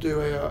about to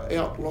do our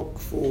outlook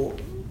for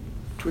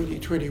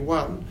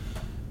 2021,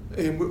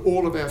 and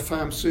all of our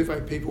farm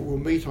survey people will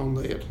meet on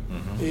that.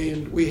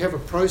 And we have a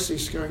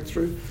process going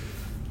through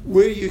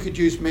where you could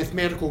use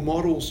mathematical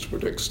models to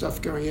predict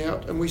stuff going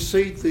out, and we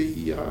seed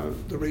the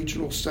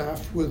regional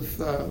staff with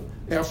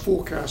our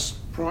forecast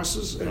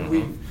prices, and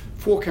we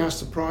forecast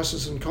the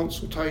prices in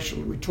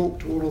consultation. We talk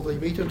to all of the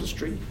meat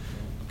industry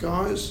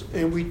guys,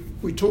 and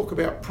we talk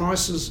about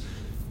prices,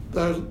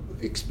 the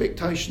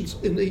expectations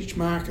in each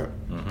market,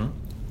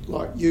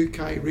 like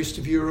UK, rest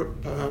of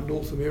Europe,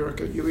 North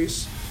America,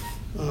 US,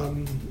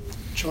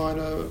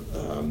 China,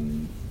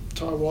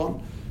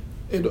 Taiwan,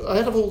 and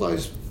out of all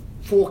those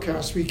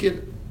forecasts we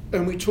get,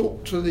 and we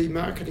talk to the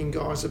marketing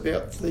guys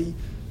about the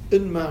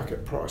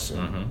in-market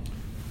pricing.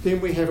 Then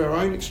we have our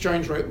own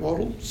exchange rate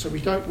model, so we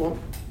don't want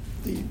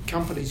the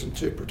company's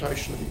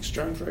interpretation of the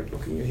exchange rate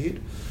looking ahead.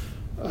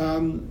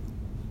 And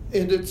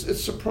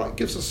it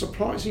gives us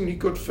surprisingly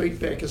good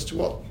feedback as to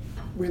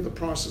where the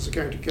prices are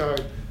going to go.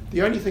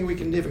 The only thing we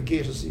can never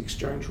get is the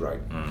exchange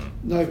rate.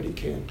 Nobody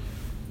can.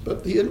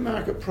 But the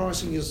in-market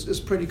pricing is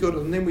pretty good,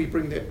 and then we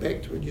bring that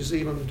back to New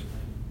Zealand.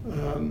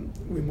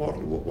 We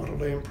model what a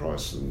lamb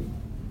price and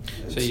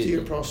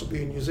steer price will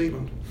be in New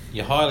Zealand.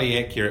 You're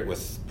highly accurate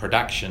with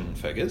production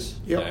figures,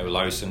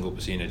 low single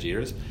percentage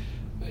errors.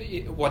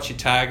 What's your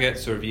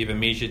targets, or have you ever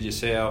measured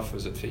yourself?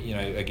 Is it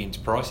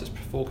against prices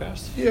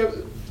forecast? Yeah,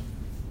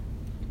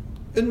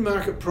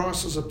 in-market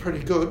prices are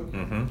pretty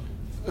good.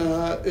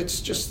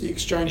 It's just the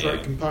exchange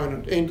rate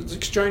component, and the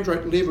exchange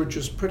rate leverage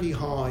is pretty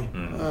high.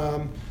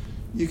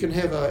 You can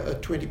have a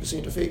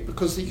 20% effect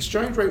because the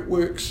exchange rate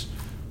works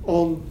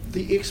on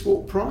the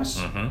export price,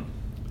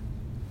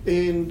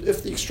 and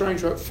if the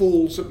exchange rate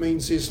falls, it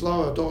means there's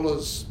lower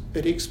dollars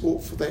at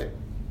export for that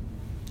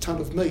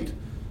tonne of meat,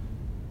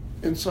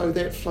 and so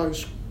that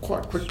flows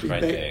quite quickly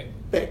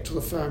back to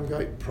the farm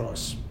gate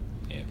price.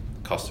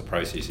 Cost of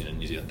processing in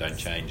New Zealand don't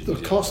change. The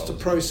cost of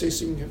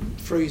processing and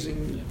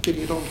freezing,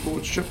 getting it on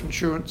board ship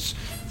insurance,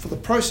 for the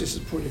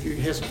processor's point of view,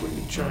 hasn't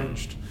really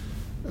changed,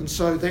 and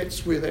so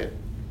that's where that.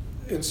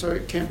 And so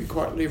it can be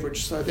quite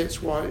leveraged, so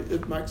that's why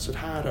it makes it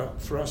harder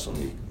for us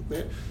on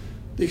that.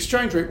 The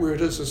exchange rate where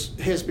it is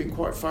has been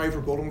quite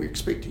favourable, and we're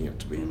expecting it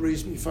to be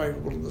reasonably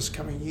favourable in this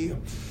coming year.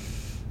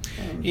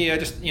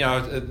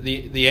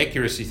 The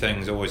accuracy thing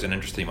is always an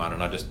interesting one,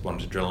 and I just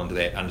wanted to drill into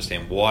that,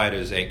 understand why it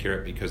is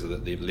accurate because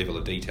of the level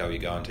of detail you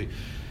go into.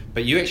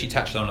 But you actually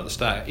touched on at the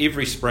start,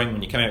 every spring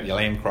when you come out with your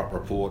lamb crop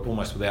report,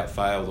 almost without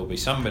fail, there'll be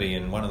somebody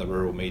in one of the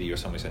rural media or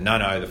somebody say,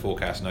 no, the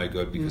forecast's no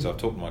good because I've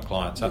talked to my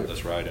clients up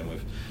this road and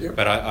we've...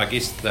 But I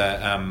guess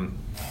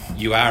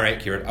you are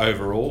accurate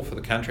overall for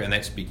the country, and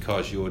that's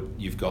because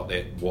you've got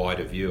that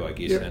wider view, I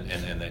guess,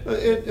 and that...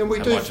 And we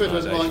do fit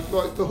in,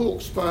 like the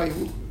Hawke's Bay,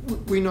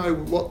 we know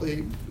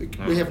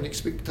we have an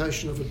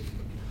expectation of a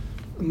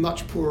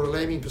much poorer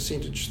lambing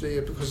percentage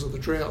there because of the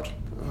drought.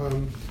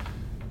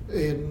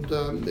 And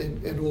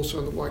also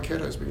in the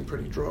Waikato being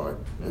pretty dry,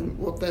 and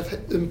what that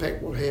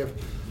impact will have.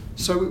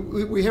 So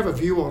we have a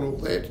view on all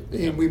that,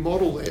 and we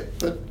model that,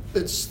 but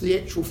it's the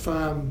actual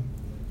farm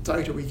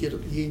data we get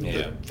at the end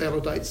that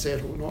validates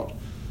that or not,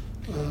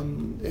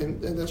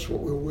 and that's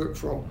what we'll work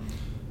from.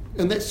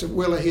 And that's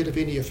well ahead of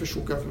any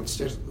official government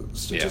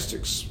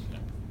statistics.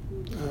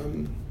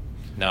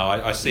 No,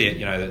 I see it,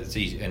 that it's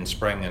easy in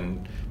spring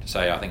and to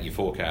say I think your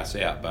forecast's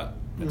out, but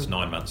it's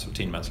 9 months or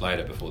 10 months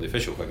later before the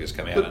official figures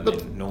come out, and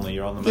then normally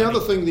you're on the money. The other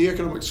thing, the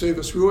Economic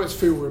Service, we always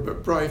feel we're a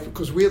bit brave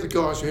because we're the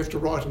guys who have to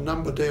write a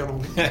number down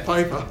on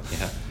paper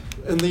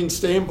and then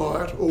stand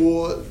by it,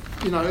 or,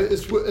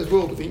 as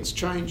world events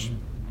change,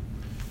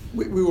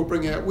 we will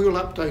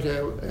update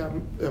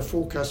our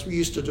forecast. We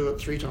used to do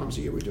it 3 times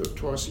a year, we do it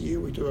twice a year.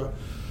 We do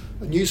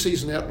a new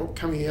season outlook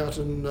coming out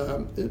in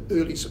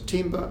early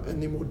September,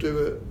 and then we'll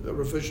do a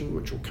revision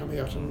which will come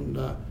out in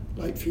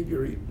late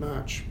February,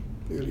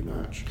 early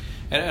March.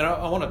 And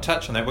I want to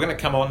touch on that. We're going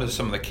to come on to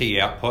some of the key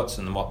outputs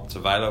and what's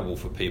available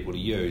for people to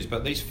use.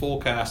 But these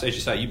forecasts, as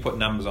you say, you put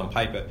numbers on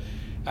paper.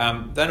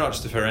 They're not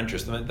just for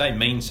interest. I mean, they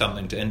mean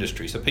something to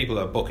industry. So people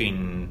are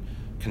booking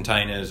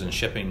containers and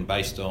shipping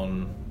based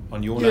on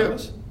your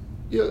numbers?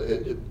 Yeah,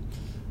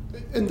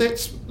 and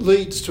that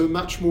leads to a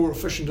much more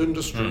efficient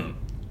industry.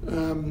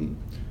 And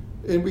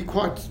we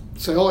quite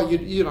say,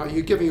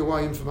 you're giving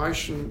away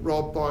information,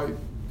 Rob, by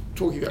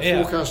talking about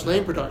forecast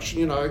lamb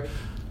production,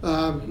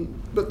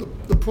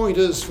 But the point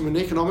is, from an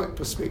economic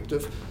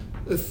perspective,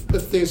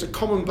 if there's a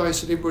common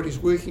base that everybody's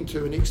working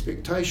to, an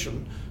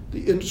expectation,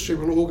 the industry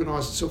will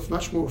organise itself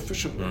much more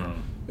efficiently.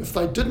 If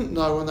they didn't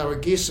know and they were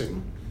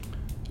guessing,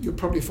 you'll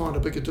probably find a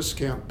bigger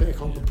discount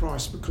back on the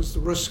price because the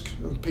risk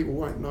and people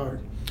won't know.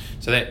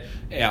 So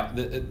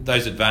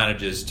those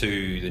advantages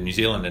to the New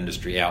Zealand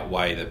industry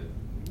outweigh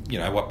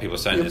what people are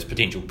saying is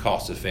potential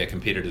costs if our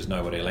competitors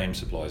know what our lamb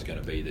supply is going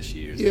to be this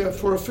year. Yeah,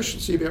 for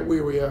efficiency about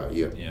where we are,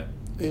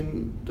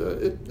 And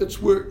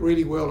it's worked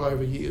really well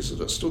over years,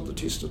 and it stood the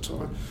test of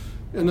time.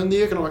 And in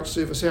the Economic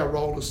Service, our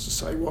role is to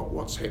say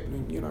what's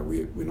happening. You know,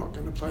 we're not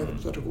going to play the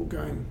political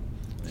game.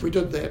 If we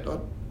did that,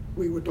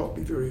 we would not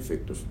be very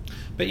effective.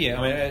 But yeah,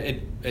 I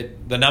mean,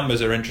 the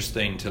numbers are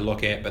interesting to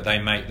look at, but they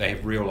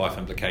have real life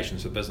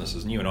implications for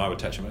businesses. And you and I would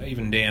touch them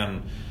even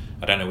down.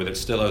 I don't know whether it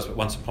still is, but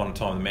once upon a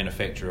time, the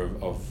manufacture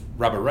of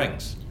rubber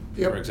rings,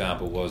 for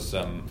example, was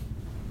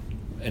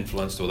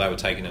influenced, or they were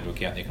taken into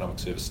account in the Economic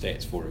Service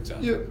stats, for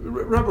example. Yeah,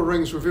 rubber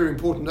rings were very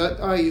important.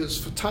 A is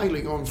for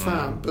tailing on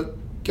farm, but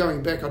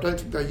going back, I don't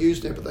think they're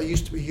used now, but they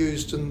used to be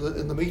used in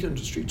the meat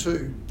industry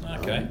too.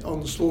 Okay.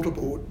 On the slaughter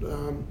board.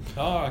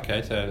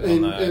 Okay.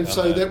 So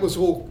so that was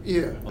all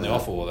on the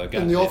offal,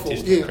 in the offal,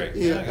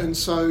 Okay. And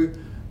so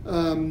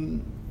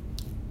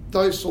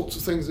those sorts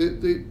of things.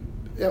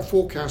 Our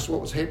forecast of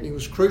what was happening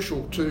was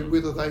crucial to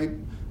whether they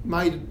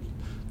made.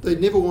 They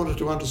never wanted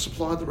to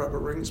undersupply the rubber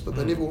rings, but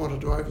they never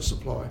wanted to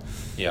oversupply.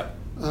 Yeah.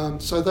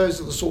 So those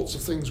are the sorts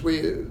of things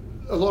where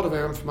a lot of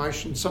our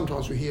information,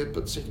 sometimes we hear it,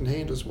 but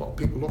second-hand is what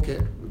people look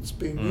at. It's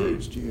being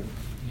used, yeah.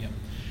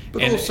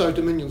 But and also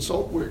Dominion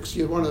Salt Works.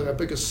 Yeah, one of our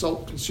biggest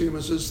salt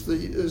consumers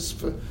is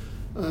for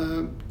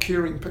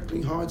curing,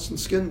 pickling hides and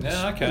skins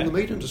in the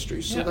meat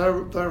industry. So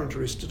they're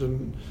interested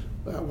in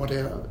what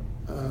our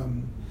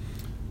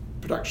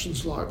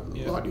production's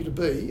likely to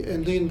be,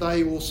 and then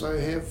they also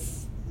have,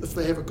 if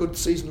they have a good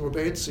season or a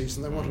bad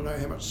season, they want to know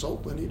how much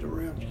salt they need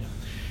around.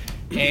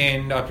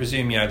 And I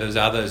presume, there's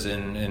others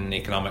in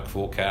economic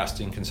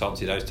forecasting,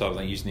 consultancy, those type of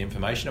things, using the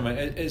information. I mean,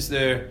 is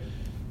there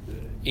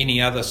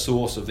any other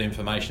source of the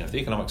information? If the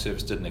Economic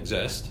Service didn't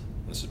exist,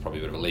 this is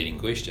probably a bit of a leading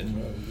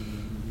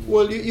question.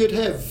 Well, you'd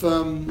have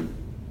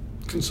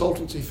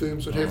consultancy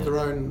firms would have their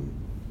own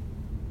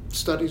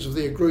studies of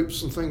their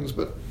groups and things,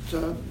 but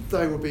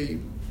they would be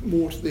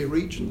more to their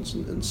regions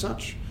and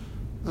such.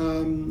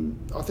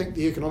 I think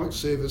the Economic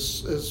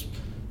Service is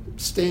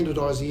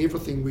standardising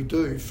everything we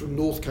do from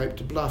North Cape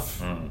to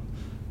Bluff,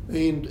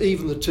 and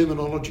even the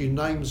terminology and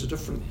names are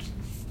different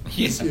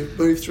as you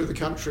move through the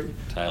country,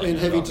 and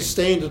having to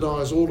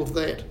standardise all of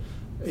that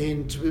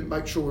and to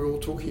make sure we're all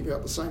talking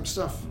about the same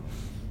stuff.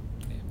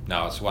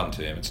 No, it's one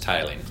term. It's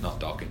tailing. It's not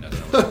docking. We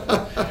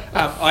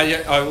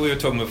were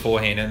talking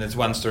beforehand, and there's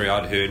one story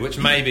I'd heard, which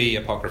may be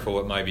apocryphal,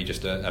 it may be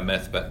just a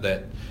myth, but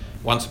that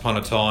once upon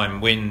a time,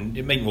 when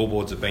meat and wool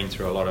boards have been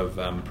through a lot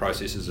of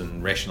processes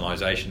and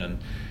rationalisation, and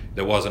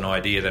there was an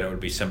idea that it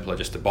would be simpler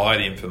just to buy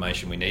the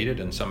information we needed,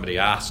 and somebody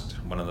asked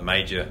one of the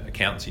major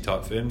accountancy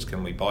type firms,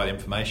 can we buy the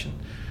information?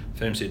 The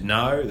firm said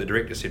no. The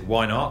director said,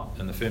 why not?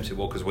 And the firm said,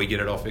 well, because we get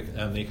it off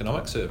the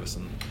Economic Service,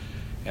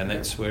 and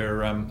that's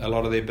where a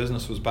lot of their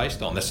business was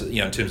based on. This,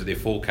 in terms of their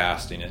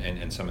forecasting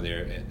and some of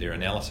their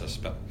analysis.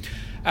 But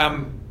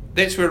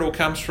that's where it all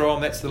comes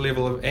from. That's the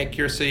level of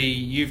accuracy.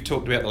 You've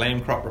talked about the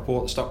lamb crop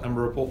report, the stock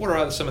number report. What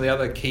are some of the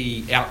other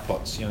key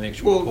outputs? The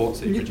actual reports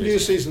that you produce? New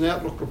Season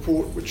Outlook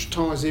report, which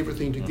ties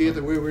everything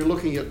together, where we're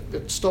looking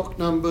at stock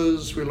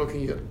numbers, we're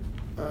looking at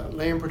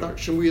lamb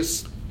production. We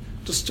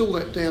distill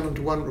that down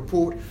into one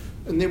report,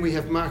 and then we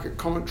have market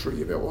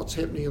commentary about what's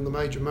happening in the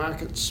major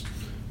markets,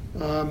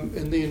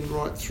 and then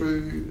right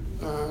through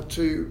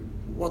to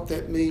what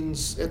that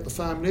means at the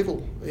farm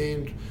level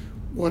and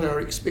what our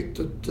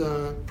expected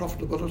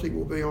profitability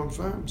will be on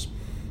farms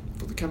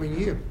for the coming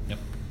year. Yep.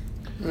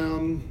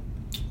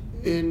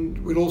 And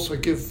we'll also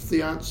give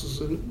the answers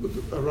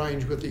in a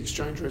range with the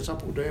exchange rates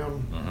up or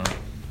down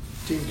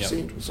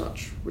 10% or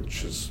such,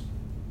 which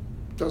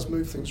does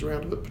move things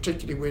around a bit,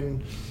 particularly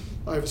when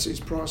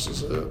overseas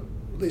prices are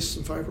less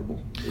than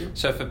favourable. Yeah.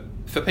 So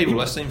for people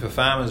listening, for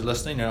farmers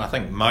listening, and I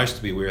think most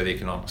to be aware of the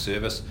Economic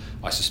Service,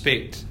 I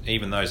suspect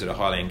even those that are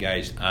highly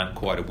engaged aren't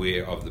quite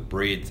aware of the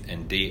breadth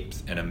and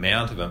depth and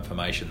amount of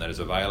information that is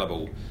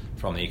available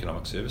from the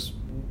Economic Service.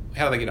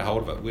 How do they get a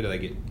hold of it? Where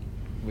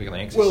can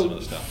they access some of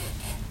the stuff?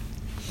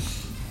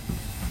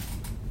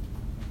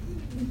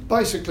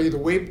 Basically the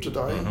web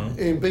today,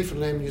 and Beef and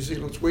Lamb New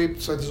Zealand's web,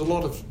 so there's a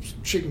lot of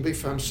sheep and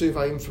beef farm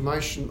survey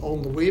information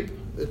on the web.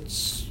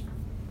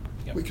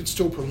 We could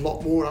still put a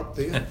lot more up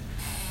there,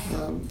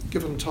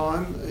 given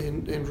time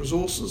and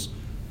resources.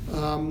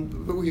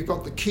 But we've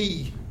got the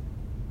key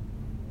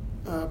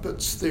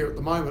bits there at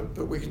the moment,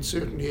 but we can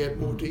certainly add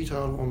more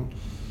detail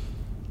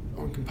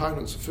on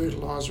components of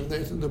fertiliser and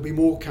that, and there'll be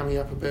more coming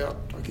up about,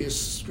 I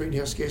guess,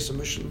 greenhouse gas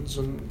emissions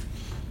and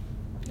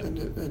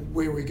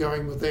where we're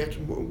going with that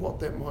and what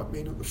that might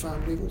mean at the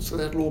farm level. So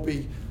that'll all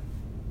be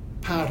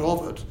part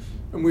of it.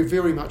 And we're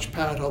very much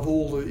part of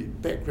all the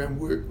background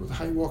work with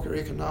Hei Waka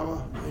Eka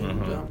Noa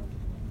and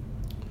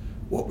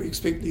what we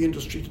expect the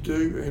industry to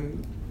do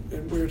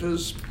and where it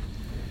is.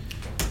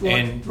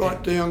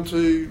 Right down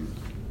to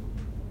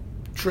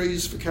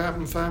trees for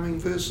carbon farming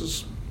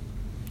versus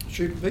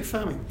sheep and beef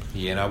farming.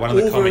 Yeah, one of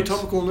the comments, very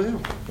topical now.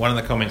 One of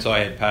the comments I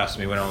had passed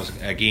me when I was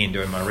again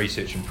doing my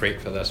research and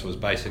prep for this was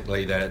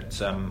basically that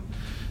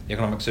the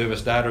Economic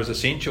Service data is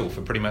essential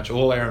for pretty much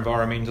all our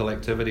environmental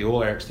activity,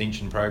 all our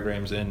extension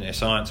programs in our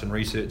science and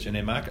research and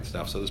our market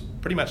stuff. So there's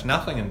pretty much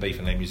nothing in Beef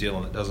and Lamb New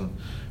Zealand that doesn't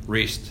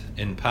rest,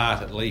 in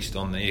part at least,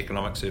 on the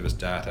Economic Service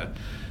data.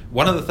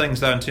 One of the things,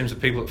 though, in terms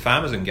of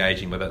farmers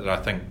engaging with it, that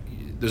I think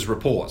there's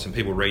reports and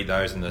people read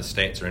those and the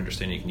stats are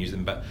interesting, you can use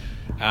them, but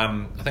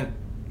I think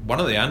one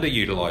of the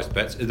underutilised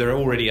bits, there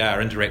already are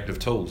interactive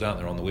tools, aren't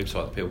there, on the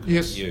website that people can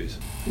use?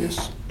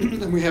 Yes,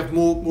 and we have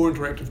more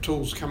interactive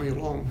tools coming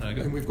along.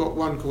 Okay. And we've got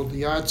one called the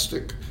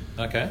Yardstick,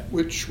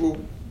 which will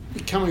be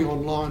coming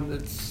online.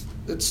 It's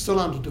still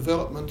under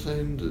development,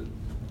 and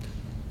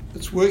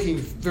it's working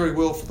very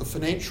well for the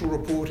financial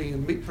reporting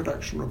and meat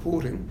production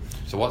reporting.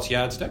 So what's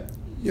Yardstick?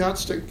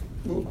 Yardstick,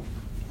 well,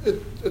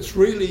 it's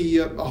really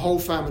a whole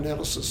farm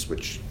analysis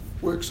which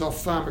works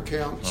off farm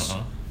accounts.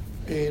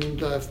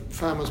 And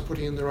farmers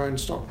putting in their own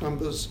stock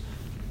numbers.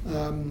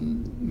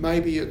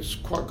 Maybe it's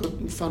quite good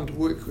and fun to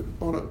work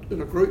on it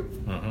in a group,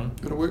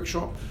 in a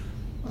workshop,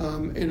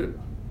 and it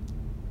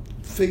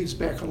feeds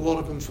back a lot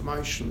of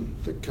information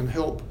that can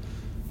help.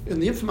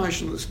 And the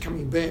information that's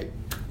coming back,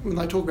 when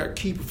they talk about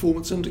key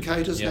performance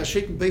indicators, now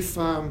Sheep and Beef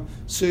Farm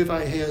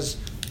survey has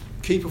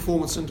key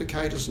performance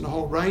indicators and a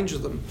whole range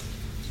of them,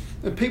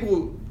 and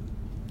people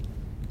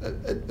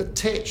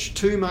attach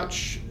too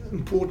much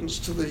importance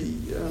to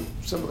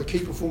some of the key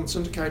performance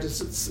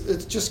indicators.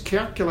 It's just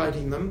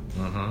calculating them,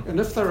 and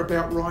if they're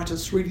about right,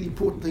 it's really the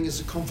important thing is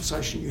the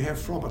conversation you have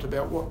from it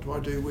about what do I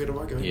do, where do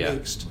I go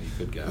next. You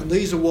could go. And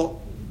these are what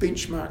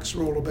benchmarks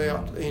are all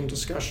about, and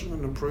discussion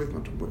and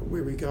improvement and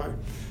where we go.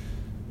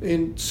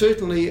 And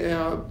certainly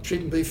our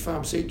sheep and beef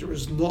farm sector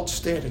is not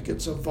static,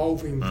 it's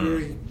evolving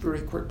very,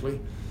 very quickly,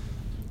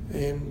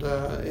 and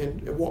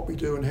what we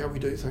do and how we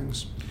do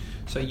things.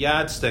 So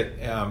Yardstick,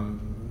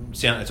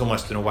 it's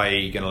almost in a way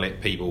you're going to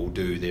let people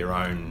do their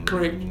own,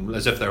 correct,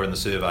 as if they're in the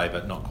survey,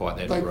 but not quite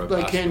that robust.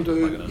 They can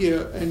do,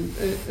 and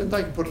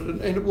they can put it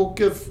in, and it will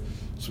give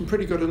some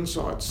pretty good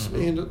insights.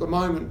 And at the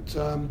moment,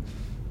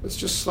 it's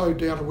just slowed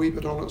down a wee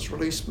bit on its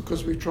release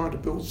because we're trying to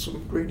build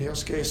some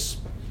greenhouse gas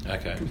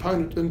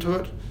component into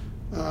it.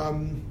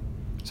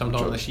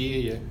 Sometime this year,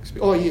 you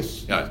expect? Oh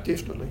yes,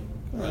 definitely.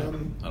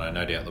 And I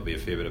no doubt there'll be a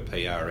fair bit of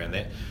PR around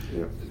that.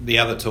 Yeah. The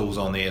other tools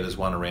on there's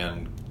one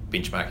around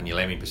benchmarking your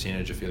lambing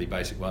percentage, a fairly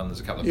basic one. There's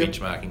a couple of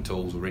benchmarking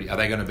tools already. Are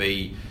they going to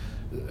be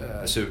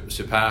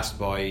surpassed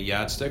by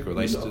Yardstick, or are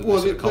they still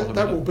complement?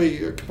 That will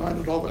be a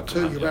component of it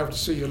too. You'll be able to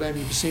see your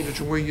lambing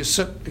percentage and where you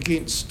sit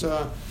against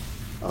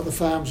other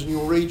farms in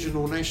your region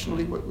or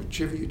nationally,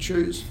 whichever you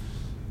choose.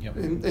 Yep.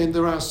 And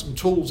there are some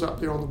tools up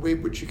there on the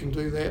web which you can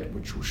do that,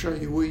 which will show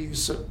you where you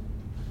sit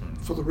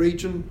for the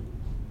region.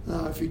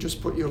 If you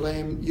just put your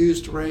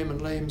used ram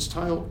and lamb's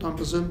tail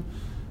numbers in,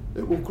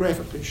 it will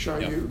graphically show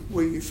you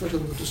where you fit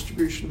in the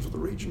distribution for the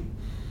region.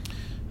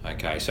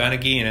 Okay, so and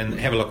again, and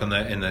have a look in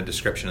the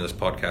description of this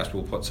podcast.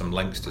 We'll put some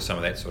links to some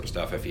of that sort of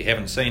stuff. If you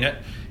haven't seen it,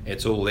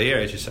 it's all there.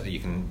 As you say,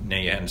 you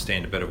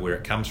understand a bit of where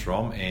it comes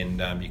from, and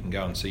you can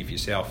go and see for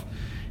yourself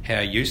how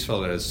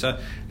useful it is. So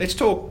let's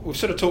talk. We've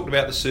sort of talked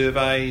about the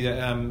survey,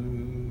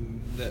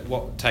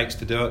 what it takes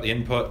to do it, the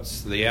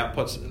inputs, the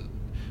outputs.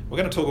 We're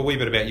going to talk a wee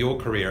bit about your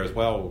career as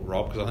well,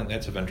 Rob, because I think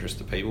that's of interest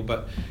to people.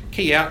 But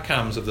key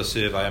outcomes of the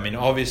survey, I mean,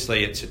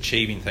 obviously it's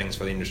achieving things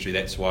for the industry.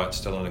 That's why it's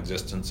still in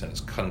existence, and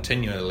it's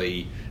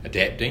continually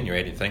adapting. You're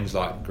adding things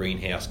like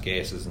greenhouse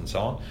gases and so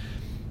on.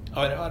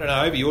 I don't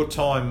know, over your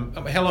time,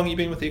 how long have you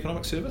been with the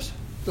Economic Service?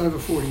 Over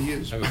 40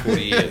 years. Over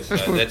 40 years.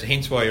 So that's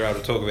hence why you're able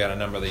to talk about a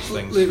number of these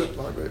things Leave it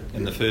like that,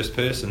 in the first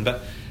person.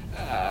 But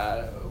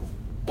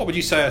what would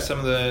you say are some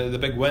of the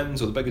big wins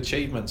or the big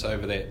achievements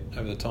over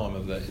the time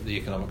of the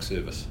Economic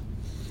Service?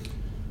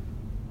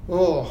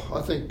 Oh,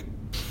 I think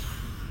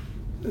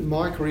in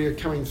my career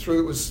coming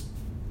through,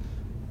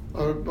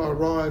 I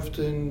arrived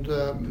and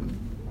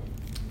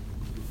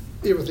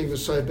everything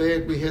was so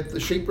bad. We had the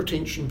sheep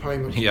retention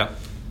payment,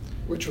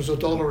 which was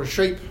 $1 a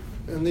sheep,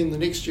 and then the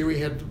next year we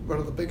had one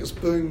of the biggest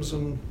booms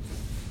and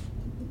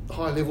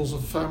high levels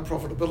of farm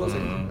profitability.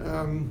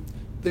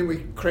 Then we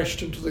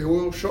crashed into the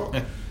oil shock.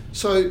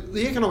 So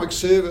the Economic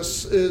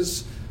Service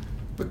is,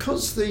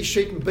 because the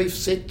sheep and beef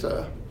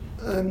sector,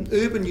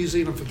 urban New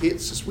Zealand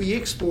forgets this, we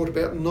export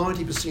about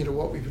 90% of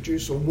what we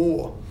produce or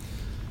more.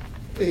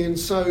 And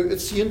so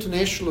it's the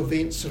international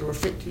events that are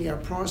affecting our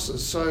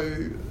prices.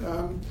 So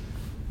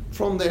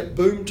from that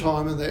boom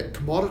time and that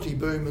commodity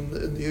boom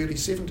in the early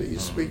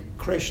 70s, we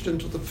crashed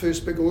into the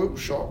first big oil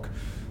shock.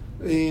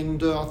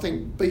 And I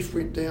think beef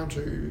went down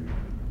to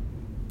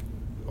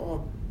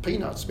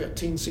peanuts, about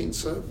 10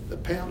 cents a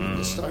pound in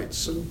the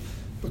States, and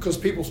because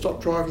people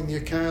stopped driving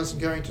their cars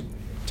and going to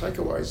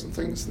takeaways and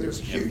things, there was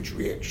a huge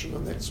reaction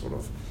and that sort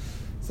of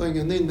thing.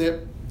 And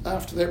then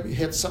after that we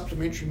had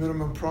supplementary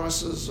minimum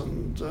prices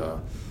and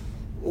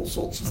all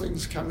sorts of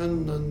things come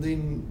in, and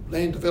then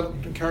land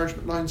development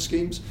encouragement loan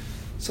schemes.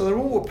 So they're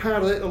all a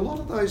part of that. A lot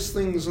of those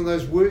things and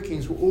those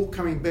workings were all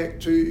coming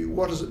back to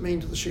what does it mean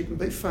to the sheep and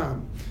beef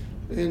farm.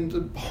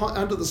 And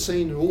under the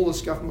scene in all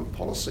this government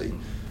policy,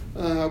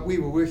 we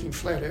were working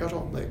flat out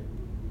on that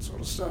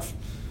sort of stuff.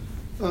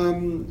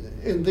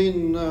 And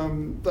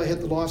then they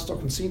had the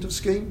livestock incentive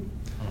scheme.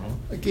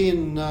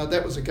 Again,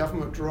 that was a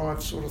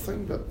government-derived sort of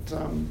thing, but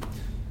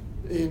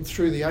and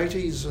through the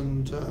 80s,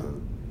 and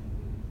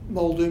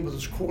Muldoon with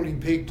his crawling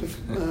peg to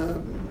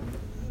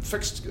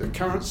fixed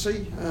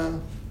currency,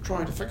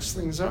 trying to fix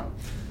things up.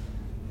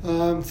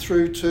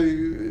 through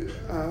to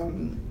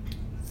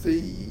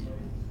the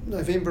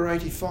November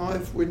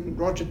 '85 when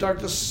Roger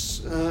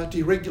Douglas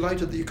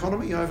deregulated the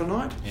economy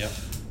overnight. Yep.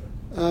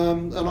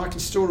 And I can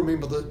still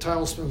remember the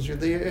tailspins were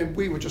there, and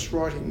we were just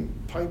writing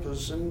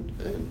papers and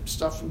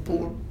stuff and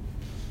board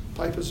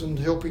papers and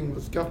helping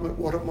with government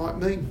what it might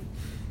mean.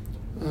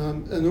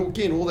 And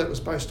again, all that was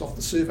based off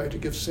the survey to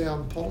give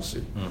sound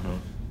policy. Mm-hmm.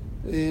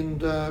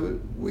 And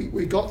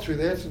we got through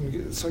that,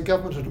 and so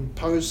government had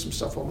imposed some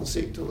stuff on the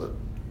sector that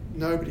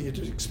nobody had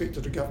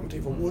expected a government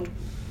ever would.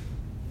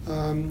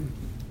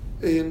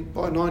 And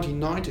by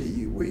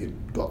 1990, we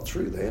had got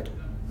through that.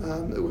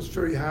 It was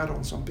very hard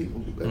on some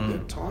people at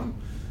that time,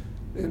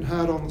 and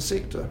hard on the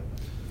sector.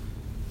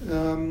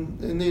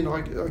 And then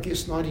I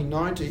guess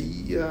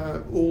 1990,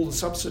 all the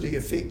subsidy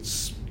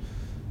effects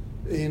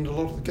and a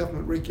lot of the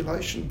government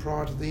regulation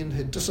prior to then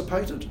had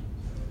dissipated,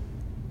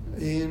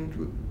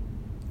 and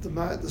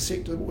the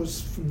sector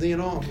was from then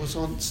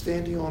on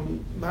standing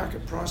on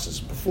market prices,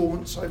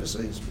 performance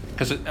overseas.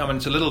 Because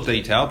it's a little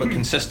detail, but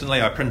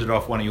consistently, I printed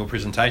off one of your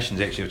presentations.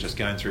 Actually, I was just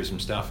going through some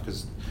stuff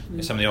because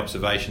some of the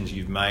observations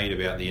you've made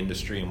about the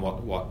industry and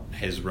what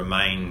has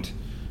remained,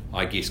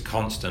 I guess,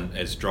 constant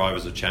as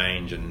drivers of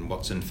change and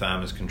what's in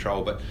farmers'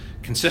 control. But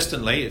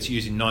consistently, it's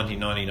using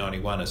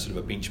 1990-91 as sort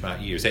of a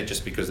benchmark year. Is that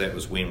just because that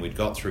was when we'd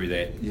got through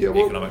that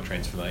economic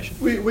transformation?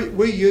 We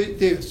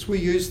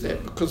used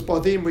that because by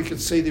then we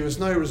could see there was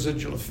no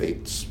residual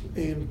effects,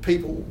 and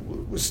people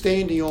were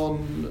standing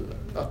on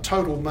a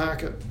total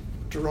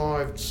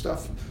market-derived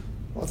stuff.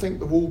 I think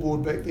the Wool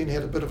Board back then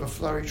had a bit of a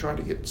flurry trying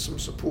to get some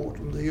support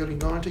in the early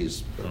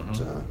 90s,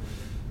 but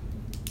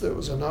that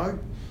was a no.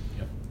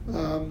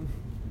 Yep.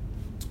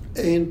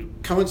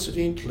 And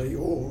coincidentally,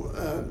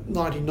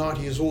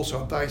 1990 is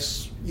also a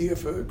base year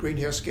for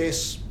greenhouse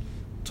gas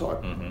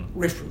type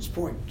reference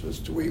point as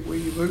to where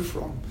you move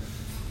from.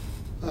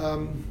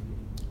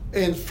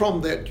 And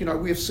from that,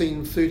 we've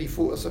seen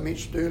 34, as I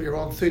mentioned earlier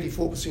on,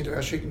 34% of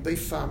our sheep and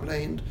beef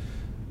farmland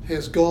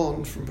has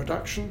gone from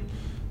production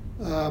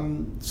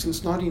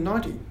since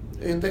 1990,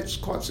 and that's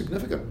quite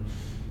significant.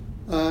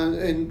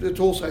 And it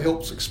also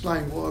helps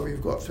explain why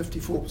we've got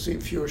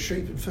 54% fewer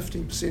sheep and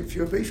 15%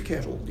 fewer beef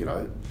cattle.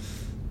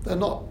 They're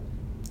not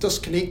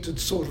disconnected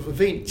sort of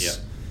events. Yeah.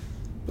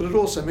 But it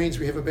also means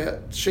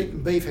sheep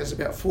and beef has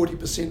about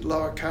 40%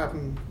 lower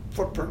carbon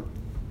footprint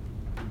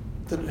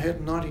than it had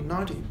in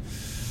 1990.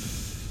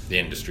 The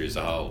industry as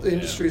a whole. The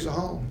industry as a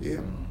whole, yeah.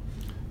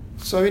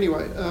 So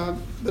anyway,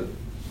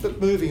 but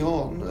moving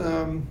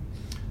on.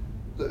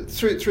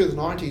 Through the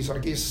 90s, I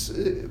guess,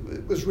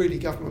 it was really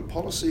government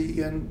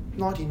policy, and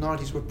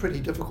 1990s were pretty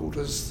difficult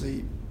as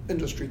the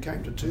industry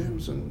came to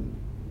terms and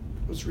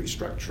was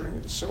restructuring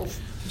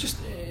itself. Just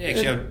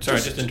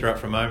to interrupt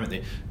for a moment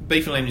there.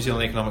 Beef and Lamb New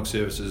Zealand Economic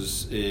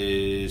Services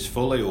is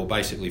fully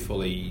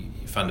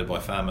funded by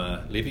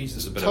farmer levies.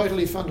 There's a bit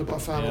totally funded by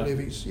farmer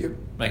levies, yep.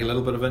 Make a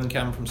little bit of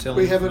income from selling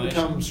We have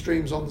income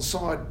streams on the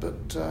side,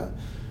 but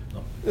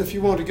if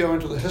you want to go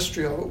into the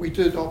history of it, we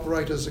did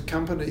operate as a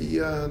company,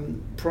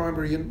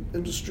 Primary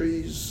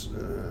Industries,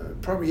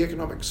 Primary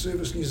Economic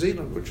Service New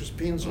Zealand, which was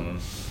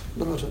Penzance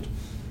Limited.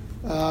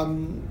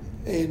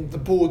 And the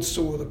board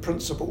still were the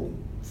principal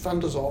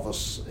funders of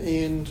us.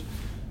 And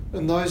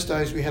in those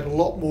days, we had a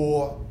lot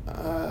more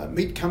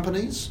meat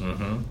companies,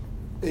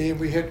 and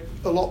we had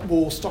a lot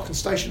more stock and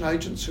station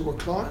agents who were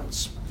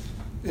clients.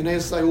 And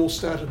as they all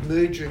started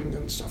merging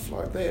and stuff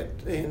like that,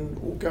 and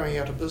all going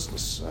out of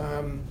business,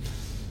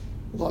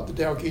 like the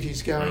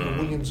Dalgetty's going, and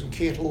Williams and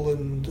Kettle,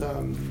 and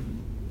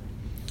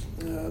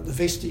the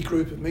Vesti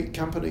group of meat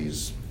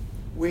companies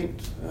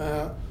went.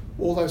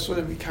 All those sort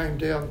of came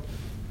down.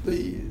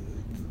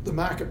 The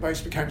market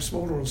base became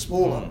smaller and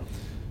smaller.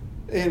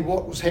 And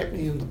what was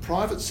happening in the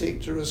private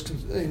sector is,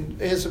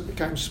 and as it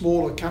became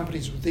smaller,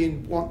 companies would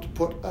then want to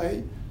put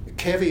a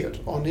caveat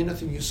on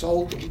anything you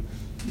sold them.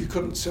 You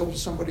couldn't sell to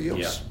somebody else.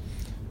 Yeah.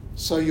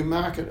 So your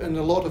market, and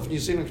a lot of New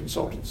Zealand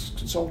consultants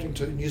consulting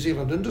to New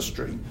Zealand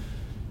industry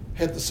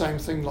had the same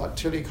thing, like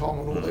telecom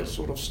and all that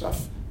sort of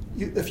stuff.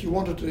 If you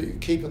wanted to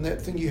keep in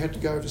that thing, you had to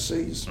go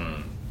overseas,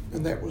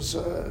 and that was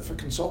for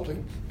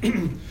consulting.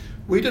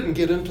 We didn't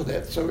get into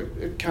that, so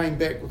it came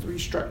back with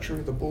restructuring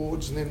of the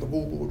boards, and then the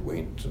Wool Board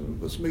went, and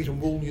it was Meat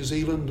and Wool New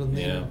Zealand, and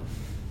then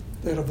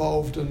that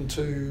evolved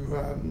into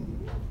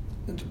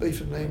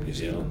Beef and Lamb New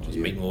Zealand. It was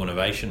Meat and Wool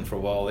Innovation for a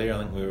while there. I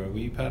think were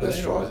you part of that?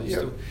 That's right,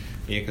 yeah.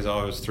 Yeah, because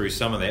I was through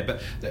some of that.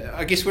 But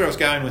I guess where I was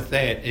going with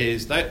that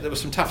is there were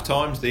some tough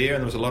times there,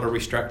 and there was a lot of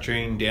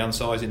restructuring,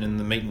 downsizing in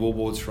the meat and wool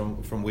boards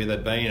from where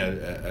they'd been.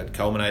 It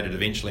culminated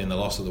eventually in the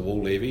loss of the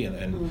wool levy,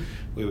 and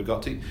where we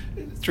got to.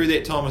 Through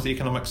that time, was the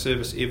economic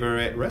service ever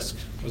at risk?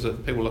 Was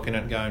it people looking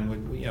at it going,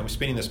 we're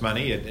spending this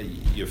money,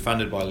 you're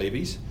funded by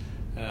levies?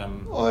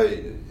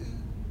 I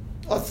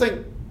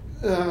think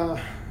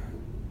there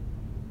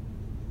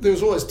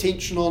was always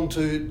tension on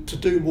to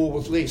do more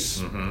with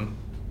less.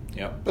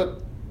 Yep.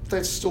 But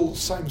that's still the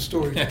same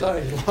story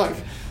today.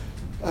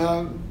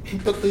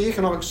 But the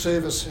economic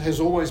service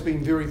has always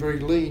been very, very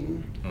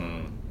lean,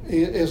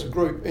 as a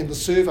group, and the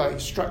survey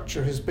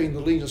structure has been the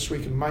leanest we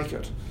can make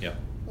it. Yeah.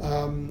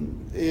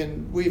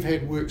 And we've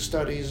had work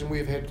studies and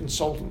we've had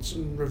consultants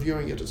in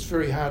reviewing it. It's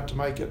very hard to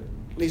make it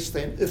less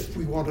than if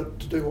we want it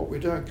to do what we're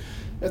doing.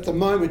 At the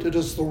moment, it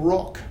is the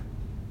rock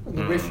and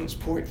the reference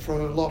point for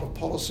a lot of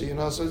policy. And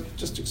as I was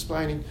just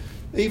explaining,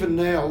 even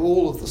now,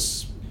 all of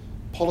this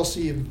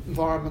policy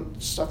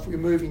environment stuff we're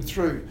moving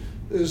through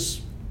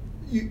is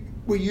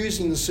we're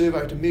using the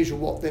survey to measure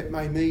what that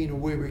may mean or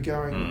where we're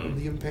going and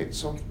the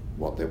impacts on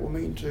what that will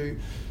mean to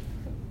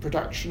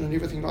production and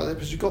everything like that,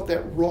 because you've got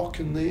that rock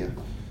in there.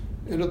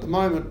 And at the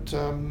moment,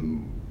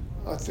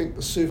 I think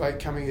the survey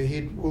coming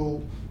ahead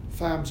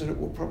farms in it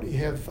will probably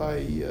have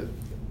a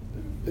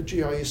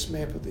GIS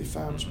map of their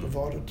farms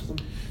provided to them.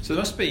 So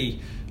there must be,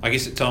 I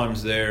guess at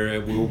times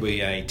there will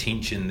be a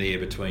tension there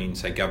between,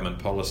 say, government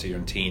policy or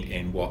intent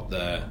and what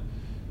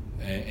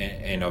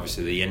and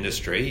obviously the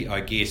industry. I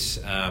guess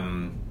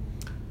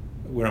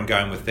where I'm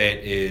going with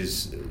that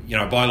is,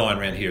 a byline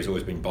around here has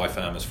always been by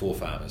farmers for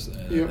farmers,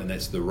 and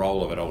that's the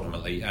role of it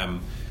ultimately.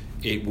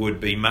 It would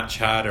be much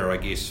harder, I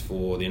guess,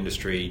 for the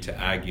industry to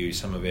argue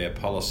some of our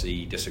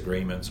policy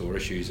disagreements or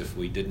issues if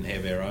we didn't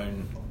have our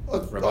own.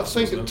 I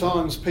think at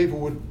times people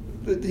would.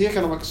 The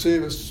Economic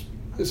Service,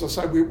 as I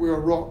say, we're a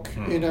rock,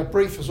 and our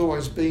brief has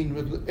always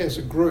been, as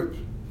a group,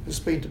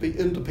 has been to be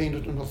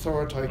independent and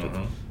authoritative.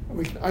 And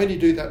we can only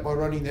do that by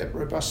running that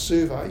robust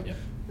survey,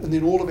 and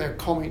then all of our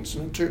comments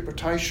and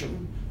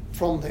interpretation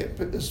from that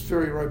is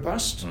very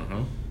robust.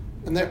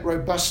 And that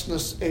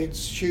robustness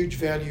adds huge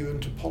value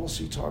into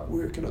policy type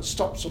work, and it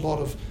stops a lot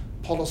of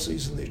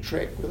policies in their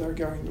track where they're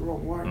going the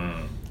wrong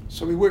way.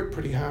 So we work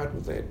pretty hard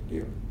with that.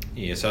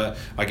 Yeah, so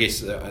I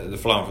guess the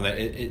flow from that,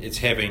 it's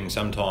having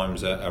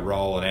sometimes a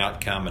role, an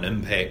outcome, an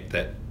impact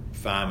that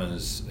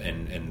farmers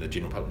and the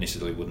general public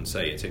necessarily wouldn't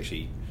see. It's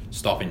actually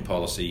stopping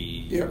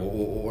policy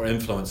or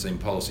influencing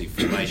policy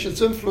formation.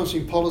 It's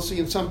influencing policy,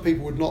 and some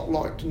people would not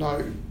like to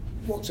know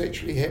what's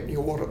actually happening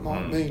or what it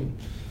might mean.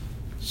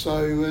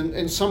 So,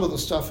 and some of the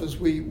stuff is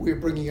we're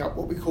bringing up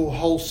what we call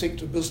whole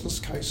sector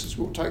business cases.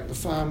 We'll take the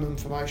farm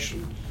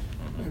information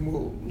and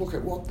we'll look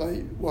at what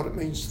it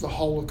means to the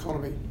whole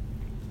economy.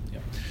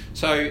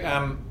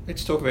 So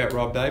let's talk about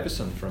Rob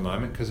Davison for a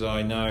moment, because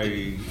I know,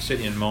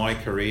 certainly in my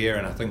career,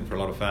 and I think for a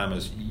lot of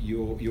farmers,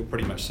 you're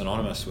pretty much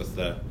synonymous with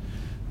the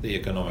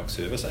Economic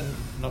Service, and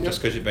not just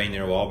because you've been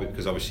there a while, but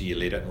because obviously you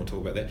led it, and we'll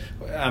talk about that.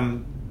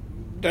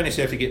 Don't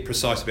necessarily have to get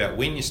precise about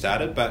when you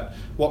started, but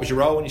what was your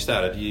role when you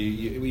started? Were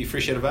you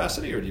fresh out of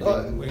varsity, or did you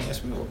working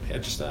elsewhere?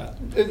 How'd you start?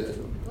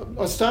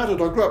 I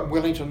grew up in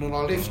Wellington, and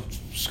I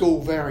left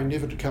school vowing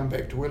never to come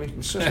back to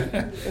Wellington City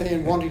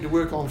and wanting to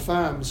work on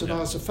farms, and I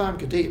was a farm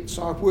cadet,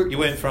 so I've worked... You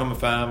weren't from a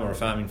farm or a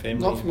farming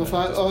family? Not from a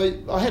farm.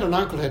 I had an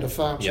uncle who had a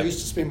farm, so I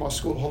used to spend my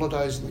school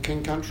holidays in the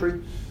King Country.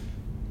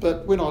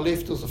 But when I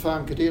left as a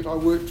farm cadet, I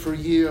worked for a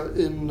year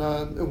in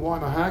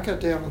Waimahaka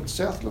down in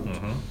Southland.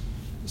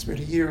 I spent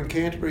a year in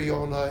Canterbury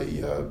on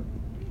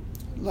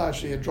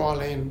largely a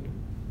dryland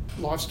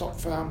livestock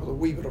farm with a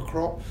wee bit of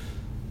crop.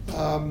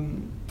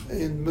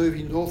 And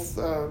moving north,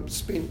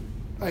 spent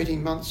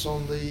 18 months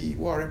on the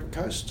Wairarapa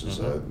coast as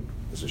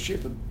a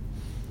shepherd.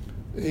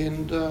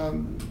 And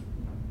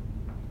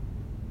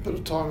bit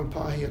of time in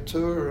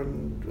Pahiatua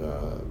and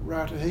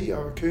Ratahi,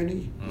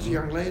 Awakuni, as a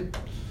young lad.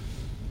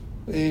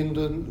 And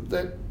in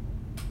that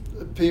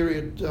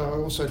period, I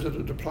also did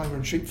a diploma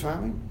in sheep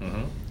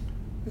farming.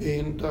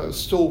 And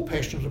still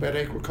passionate about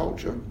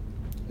agriculture,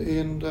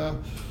 and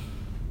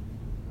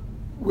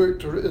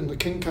worked in the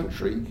King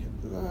Country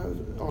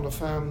on a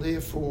farm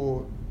there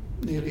for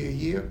nearly a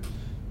year.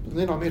 And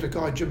then I met a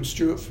guy, Jim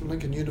Stewart, from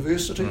Lincoln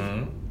University,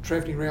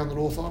 travelling around the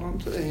North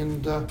Island,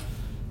 and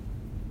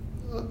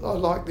I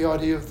liked the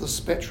idea of this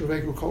Bachelor of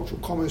Agricultural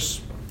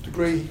Commerce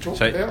degree he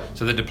talked about.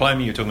 So the diploma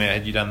you were talking about,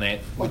 had you done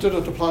that? I did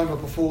a diploma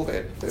before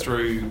that.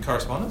 Through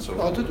correspondence?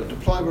 Or? I did a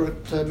diploma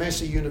at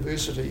Massey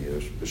University,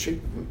 a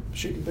sheep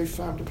and beef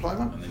farm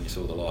diploma. And then you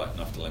saw the light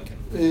enough to Lincoln.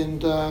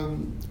 And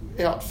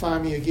out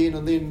farming again,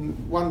 and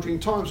then wondering,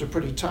 times were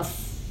pretty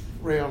tough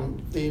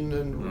round then,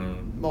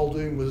 and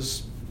Muldoon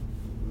was,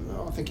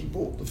 I think he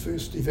bought the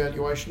first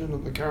devaluation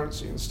in the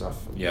currency and stuff.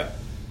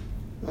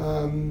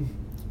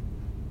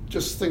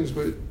 Just things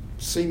were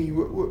seeming,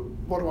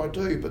 what do I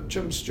do? But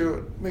Jim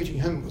Stewart, meeting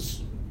him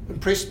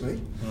impressed me,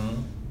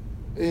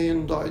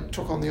 and I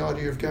took on the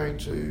idea of going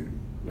to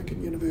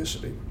Lincoln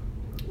University,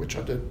 which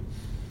I did,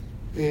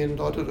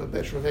 and I did a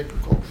Bachelor of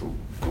Agricultural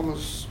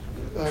Commerce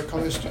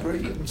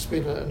degree and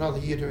spent another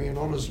year doing an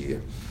honours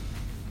year.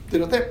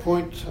 Then at that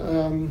point,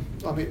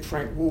 I met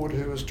Frank Ward,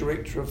 who was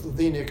director of the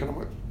then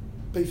Economic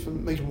Beef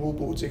and Meat and Wool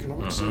Board's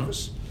Economic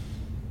Service,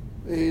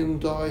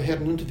 and I had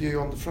an interview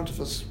on the front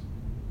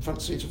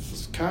seat of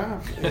his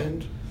car,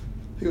 and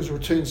he was a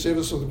return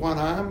service with one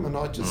arm, and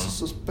I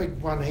just this big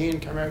one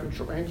hand came out and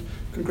shook my hand.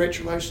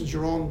 Congratulations,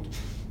 I'm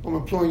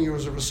employing you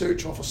as a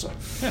research officer.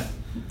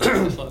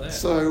 Just like that.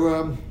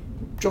 So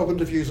job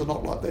interviews are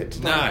not like that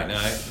today. No,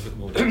 a bit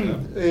more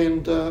difficult.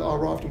 And I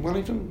arrived in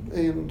Wellington,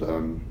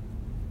 and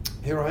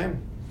here I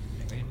am.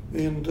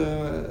 And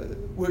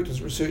worked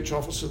as a research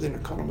officer, then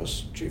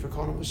economist, chief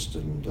economist,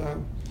 and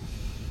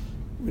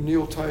when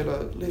Neil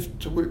Taylor left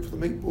to work for the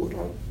Meat Board,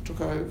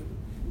 I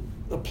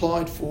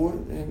applied for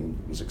and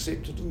was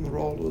accepted in the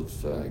role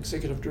of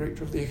executive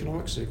director of the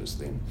Economic Service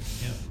then.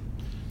 Yeah.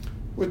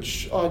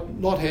 Which I'd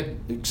not had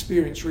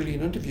experience really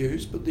in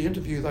interviews, but the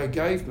interview they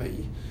gave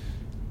me,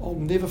 I'll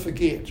never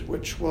forget,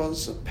 which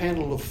was a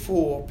panel of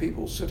 4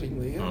 people sitting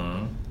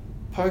there,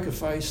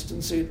 poker-faced,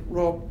 and said,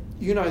 Rob,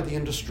 you know the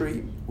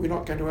industry, we're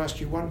not going to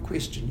ask you one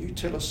question, you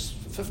tell us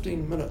for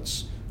 15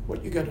 minutes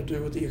what you're going to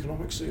do with the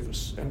Economic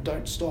Service, and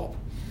don't stop.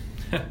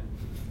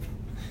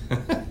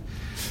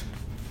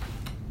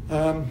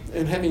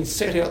 And having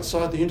sat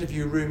outside the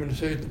interview room and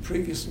heard the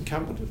previous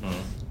incumbent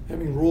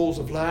having roars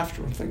of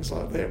laughter and things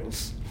like that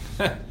was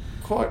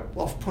quite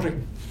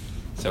off-putting.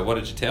 So what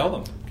did you tell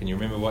them? Can you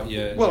remember what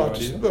you... Well,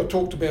 I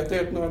talked about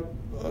that, and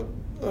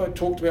I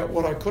talked about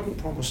what I couldn't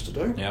promise to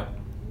do,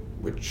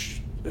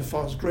 which if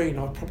I was green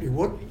I probably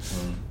would,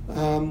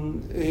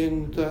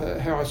 and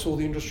how I saw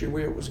the industry,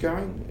 where it was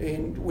going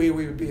and where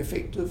we would be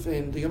effective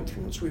and the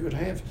influence we would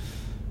have.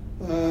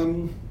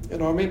 And I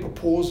remember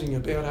pausing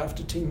about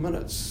after 10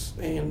 minutes,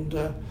 and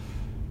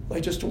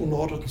they just all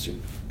nodded and said,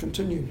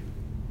 continue,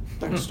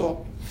 don't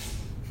stop.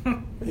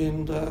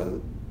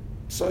 And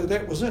so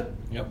that was it.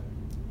 Yep.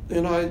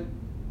 Then I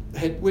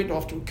went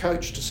off to a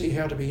coach to see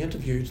how to be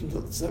interviewed, and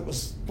that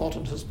was not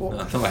in his book.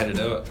 Not the way to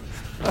do it.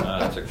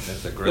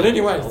 That's a great. But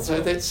anyway, so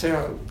that's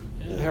how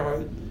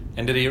I...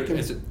 And did he...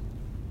 Is it,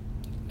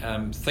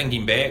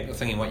 thinking back, or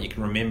thinking what you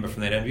can remember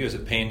from that interview, has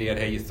it panned out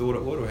how you thought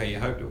it would or how you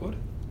hoped it would?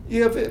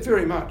 Yeah,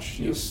 very much,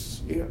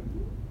 yes. Yeah.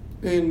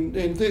 And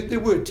there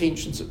were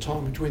tensions at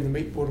times between the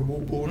Meat Board and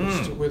Wool Board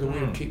as to whether we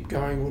would keep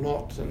going or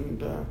not,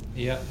 and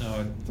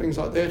things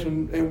like that.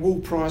 And wool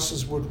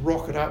prices would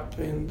rocket up,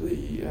 and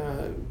the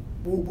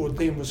Wool Board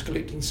then was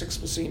collecting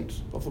 6%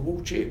 of the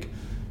wool check,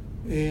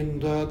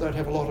 and they'd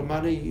have a lot of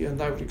money, and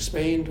they would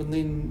expand, and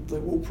then the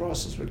wool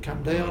prices would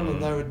come down,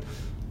 and they would,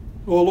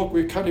 well, look,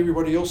 we cut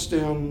everybody else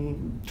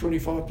down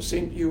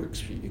 25%, you're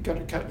going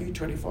to cut you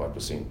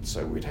 25%,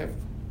 so we'd have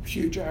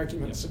huge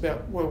arguments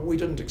about, well, we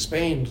didn't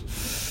expand.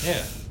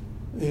 Yeah.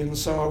 And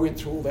so I went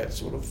through all that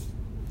sort of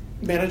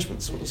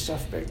management sort of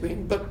stuff back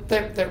then. But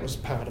that was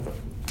part of it.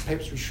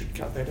 Perhaps we should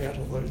cut that out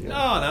of the...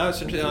 No,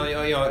 it's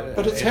interesting.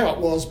 But it's how it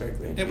was back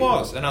then. It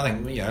was. And I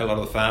think, a lot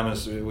of the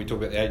farmers, we talk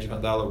about the age of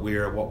it, they're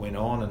aware of what went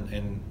on,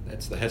 and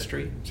it's the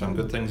history. Some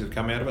good things have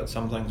come out of it,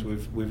 some things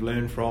we've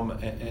learned from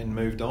and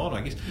moved on, I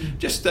guess.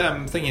 Just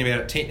thinking about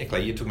it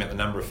technically, you're talking about the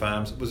number of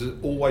farms. Was it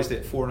always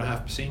that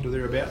 4.5% or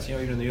thereabouts,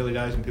 even in the early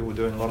days when people were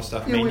doing a lot of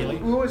stuff manually?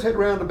 We always had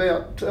around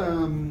about...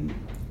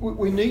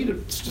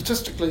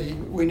 statistically,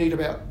 we need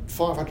about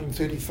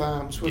 530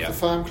 farms with the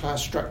farm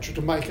class structure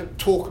to make it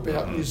talk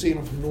about New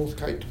Zealand from North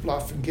Cape to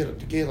Bluff and get it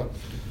together.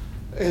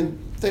 And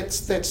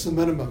that's the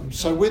minimum.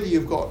 So whether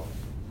you've got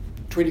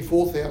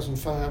 24,000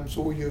 farms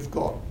or you've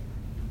got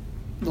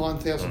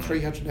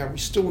 9,300 now, we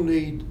still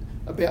need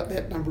about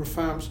that number of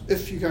farms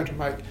if you're going to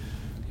make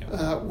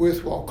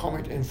worthwhile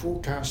comment and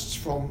forecasts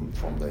from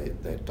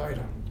that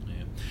data.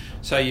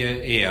 So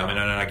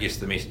I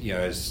guess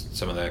as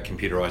some of the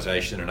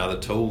computerisation and other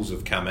tools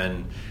have come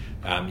in,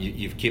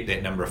 you've kept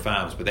that number of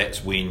farms, but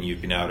that's when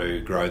you've been able to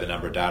grow the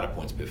number of data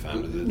points per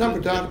farm. The number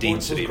of data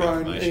points has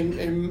grown,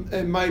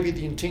 and maybe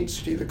the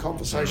intensity of the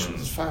conversations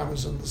with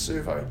farmers in the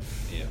survey.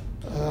 Yeah.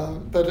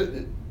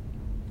 But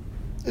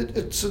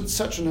it's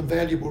such an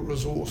invaluable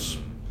resource,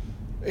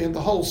 and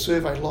the whole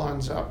survey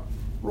lines up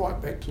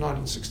right back to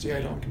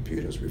 1968 on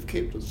computers. We've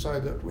kept it so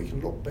that we can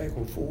look back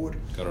or forward.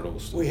 Got it all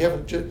still. We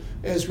haven't,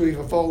 as we've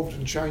evolved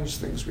and changed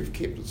things, we've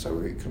kept it so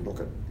we can look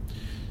at...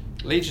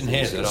 Legend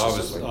has it,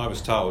 I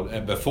was told,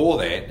 before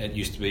that, it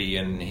used to be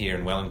here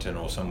in Wellington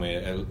or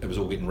somewhere, it was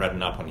all getting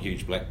written up on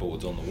huge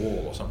blackboards on the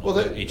wall or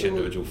something, each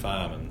individual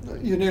farm.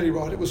 And you're nearly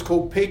right, it was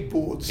called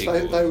pegboards.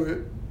 They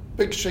were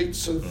big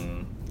sheets of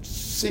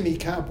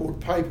semi-cardboard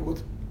paper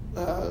with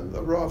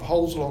a row of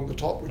holes along the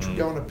top, which would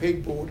go on a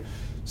pegboard.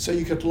 So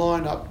you could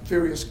line up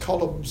various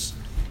columns,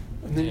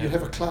 and then you'd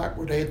have a clerk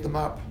would add them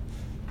up,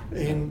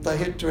 and they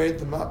had to add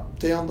them up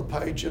down the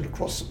page and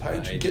across the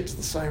page and get to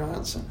the same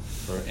answer.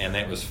 And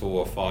that was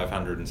for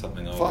 500 and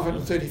something.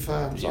 530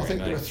 farms. I think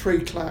there were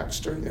 3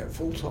 clerks doing that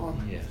full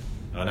time. Yeah,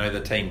 I know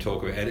the team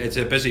talk about it. It's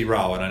a busy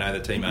role, and I know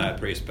the team are hard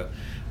pressed, but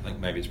I think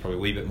maybe it's probably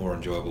a wee bit more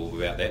enjoyable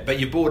about that. But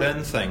you brought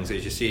in things,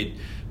 as you said,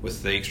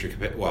 with the extra,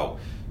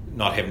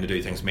 not having to do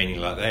things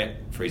manually like that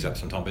frees up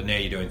some time, but now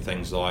you're doing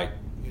things like,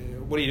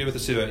 what do you do with the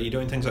survey? Are you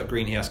doing things like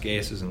greenhouse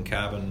gases and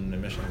carbon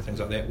emission and things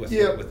like that with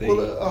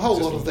a whole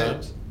lot of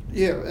that.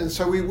 Yeah, and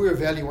so we're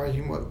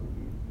evaluating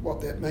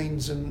what that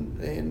means, and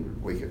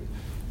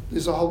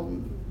there's a whole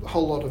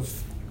lot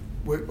of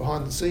work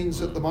behind the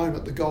scenes at the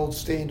moment. The gold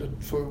standard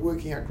for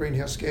working out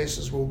greenhouse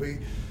gases will be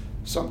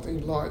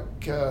something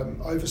like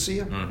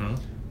Overseer.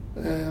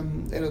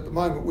 And at the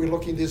moment we're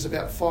looking, there's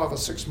about 5 or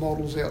 6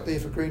 models out there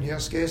for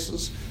greenhouse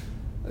gases,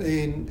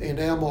 and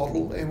our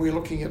model, and we're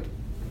looking at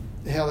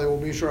how they all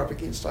measure up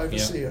against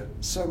Overseer.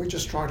 So we're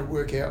just trying to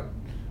work out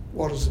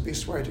what is the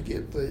best way to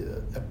get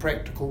a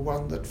practical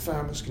one that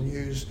farmers can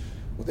use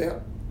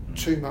without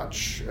too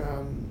much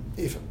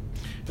effort.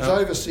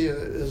 Because overseer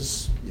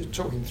you're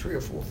talking $3,000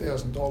 or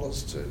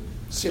 $4,000 to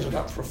set it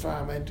up for a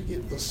farm and to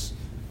get this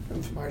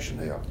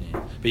information out.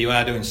 Yeah. But you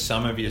are doing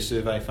some of your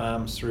survey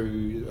farms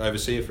through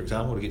overseer, for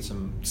example, to get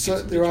some.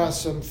 So there are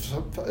some.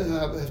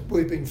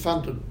 We've been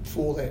funded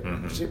for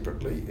that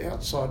separately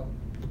outside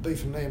the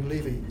beef and lamb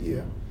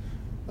levy.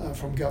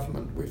 From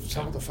government.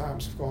 Some of the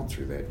farms have gone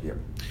through that. Yep.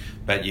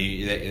 But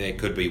that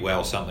could be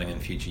something in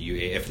future.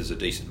 If there's a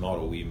decent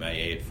model, you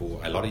may add for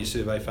a lot of your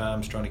survey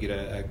farms trying to get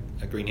a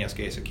greenhouse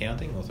gas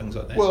accounting or things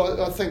like that.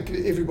 Well, I think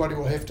everybody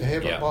will have to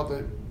have it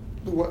by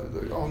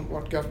on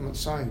what government's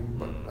saying.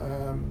 But,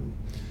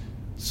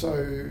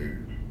 so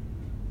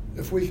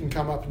if we can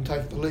come up and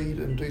take the lead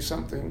and do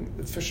something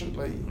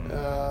efficiently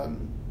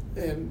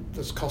and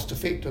that's cost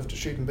effective to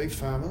sheep and beef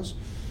farmers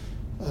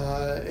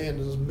and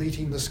is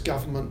meeting this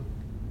government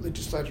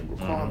legislative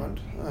requirement,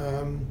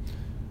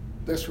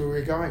 that's where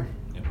we're going.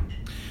 Yep.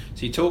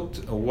 So you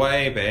talked a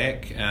way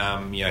back,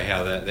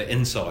 how the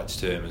insights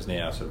term is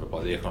now sort of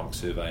by the economic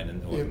survey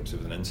and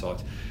sort of an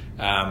insights,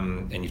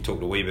 and you've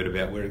talked a wee bit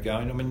about where it's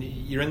going. I mean,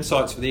 your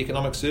insights for the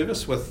economic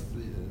service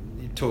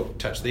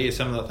touched there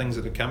some of the things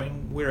that are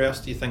coming. Where else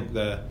do you think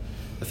the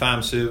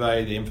farm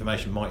survey, the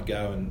information might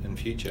go in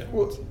future?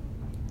 Well,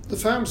 the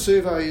farm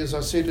survey, as I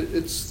said,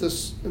 it's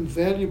this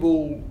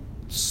invaluable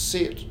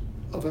set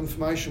of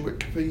information which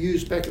can be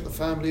used back at the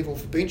farm level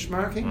for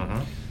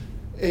benchmarking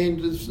and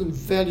is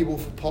invaluable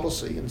for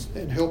policy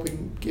and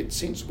helping get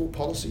sensible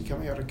policy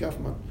coming out of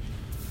government.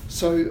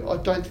 So I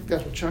don't think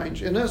that will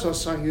change. And as I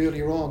was saying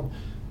earlier on,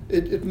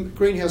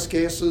 greenhouse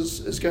gases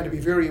is going to be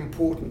very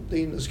important.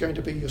 Then there's going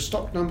to be your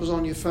stock numbers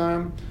on your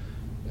farm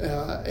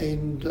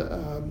and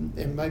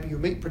maybe your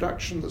meat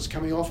production that's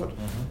coming off it.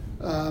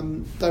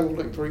 They will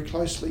link very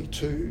closely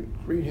to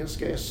greenhouse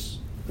gas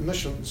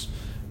emissions.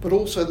 But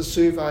also the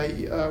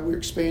survey, we're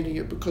expanding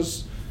it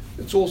because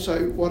it's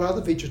also what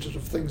other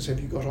vegetative things have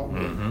you got on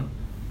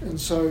there. And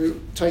so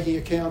taking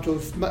account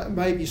of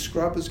maybe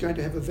scrub is going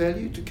to have a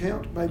value to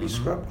count, maybe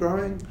scrub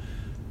growing,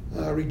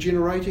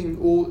 regenerating,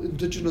 all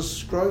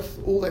indigenous growth,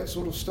 all that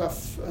sort of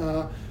stuff.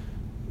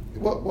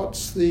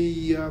 What's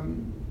the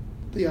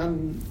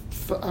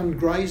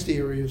ungrazed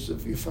areas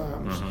of your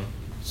farms?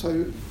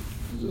 So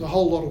there's a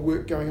whole lot of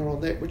work going on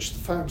that, which the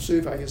farm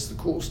survey is the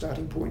core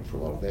starting point for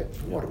a lot of that,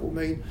 for what it will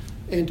mean,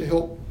 and to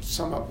help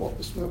sum up what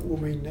this will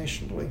mean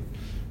nationally.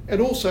 And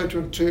also to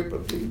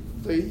interpret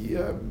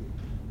the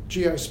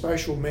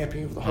geospatial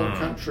mapping of the whole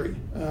country.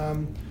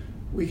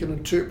 We can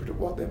interpret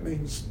what that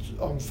means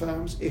on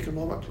farms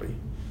economically.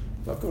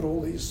 They've got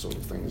all these sort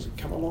of things that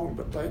come along,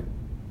 but they're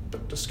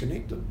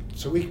disconnected.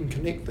 So we can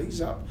connect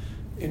these up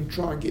and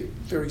try and get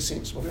very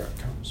sensible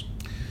outcomes.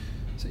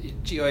 So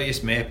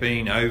GIS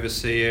mapping,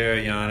 overseer,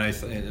 I know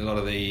a lot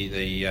of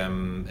the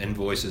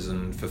invoices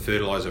and for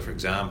fertiliser, for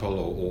example,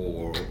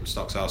 or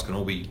stock sales can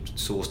all be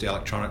sourced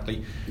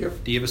electronically.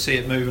 Yep. Do you ever see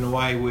it moving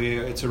away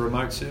where it's a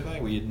remote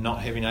survey, where you're not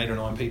having 8 or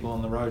 9 people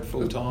on the road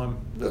full time?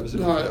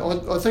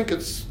 No, I think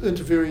it's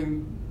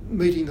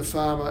meeting the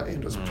farmer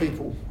and his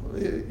people.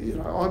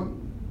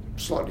 I'm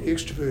slightly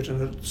extrovert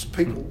and it's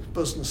people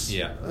business.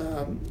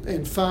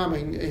 And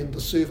farming and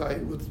the survey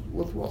with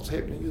what's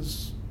happening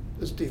is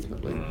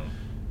definitely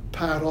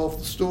part of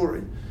the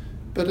story,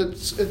 but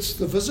it's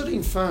the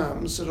visiting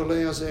farms that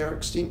allows our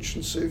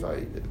extension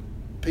survey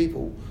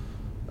people,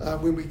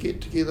 when we get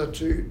together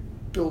to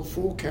build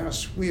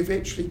forecasts, we've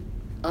actually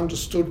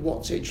understood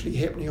what's actually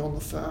happening on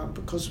the farm,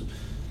 because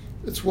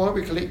it's why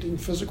we're collecting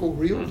physical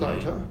real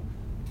data.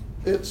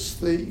 It's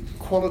the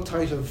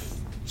qualitative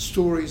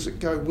stories that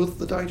go with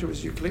the data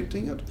as you're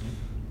collecting it.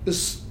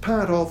 It's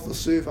part of the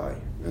survey,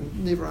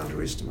 and never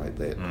underestimate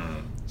that.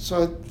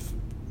 So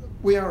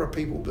we are a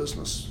people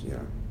business,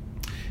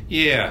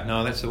 Yeah,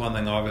 no, that's the one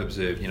thing I've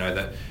observed,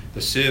 that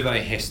the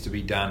survey has to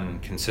be done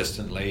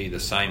consistently,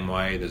 the same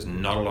way. There's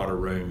not a lot of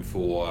room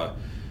for,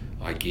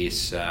 I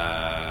guess,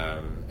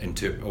 or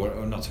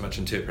not so much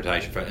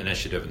interpretation, but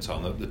initiative and so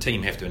on. The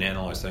team have to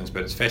analyse things,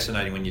 but it's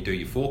fascinating when you do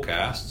your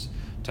forecasts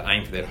to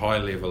aim for that high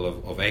level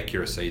of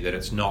accuracy, that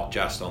it's not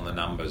just on the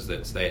numbers,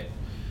 that's that,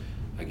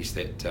 I guess,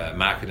 that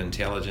market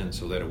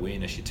intelligence or that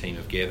awareness your team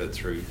have gathered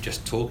through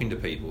just talking to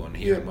people and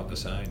hearing what they're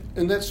saying.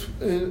 And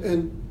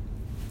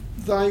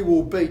they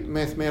will beat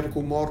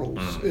mathematical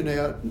models in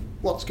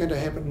what's going to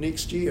happen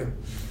next year.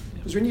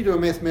 Because when you do a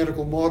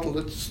mathematical model,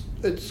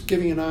 it's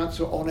giving an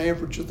answer on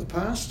average of the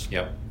past.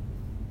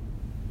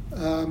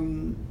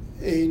 And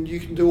you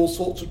can do all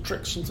sorts of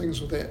tricks and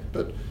things with that.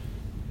 But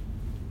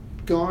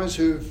guys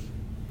who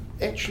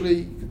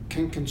actually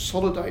can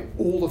consolidate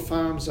all the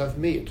farms they've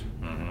met,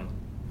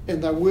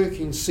 and they're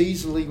working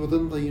seasonally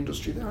within the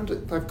industry,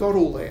 they've got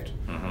all that.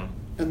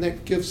 And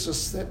that gives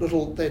us that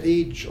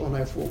edge on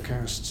our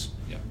forecasts.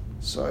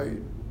 So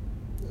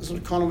as an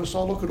economist, I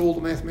look at all the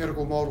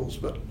mathematical models,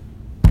 but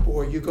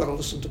boy, you've got to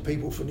listen to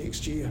people for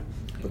next year,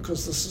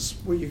 because this is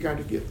where you're going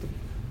to get the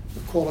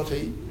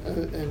quality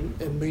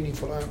and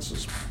meaningful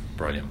answers.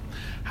 Brilliant.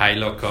 Hey,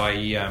 look,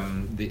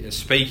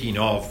 speaking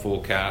of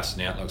forecasts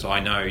and outlooks, I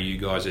know you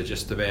guys are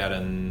just about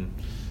in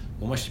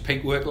almost your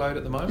peak workload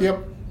at the moment.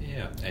 Yep.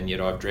 Yeah, and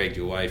yet I've dragged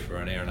you away for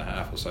an hour and a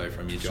half or so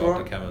from your job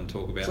right. to come and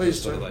talk about Please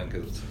this sort of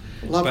thing. Cause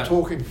Love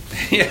talking.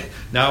 Yeah,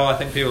 no, I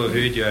think people who've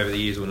heard you over the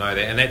years will know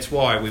that, and that's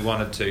why we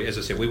wanted to, as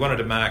I said, we wanted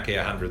to mark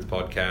our 100th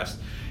podcast,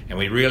 and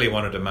we really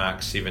wanted to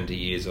mark 70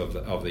 years of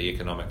the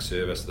economic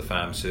service, the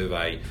Farm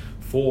Survey,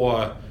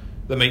 for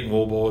the meat and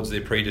wool boards,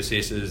 their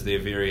predecessors, their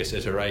various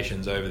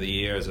iterations over the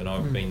years, and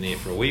I've been there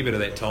for a wee bit of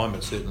that time,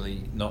 but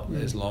certainly not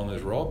as long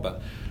as Rob.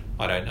 But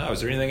I don't know.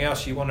 Is there anything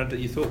else you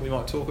thought we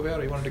might talk about,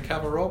 or you wanted to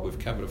cover, Rob? We've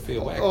covered a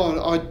fair whack.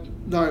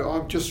 I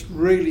just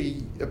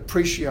really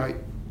appreciate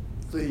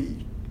the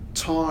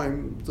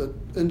time that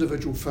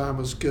individual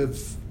farmers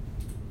give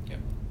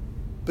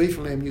Beef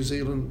and Lamb New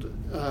Zealand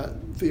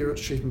via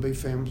its Sheep and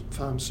Beef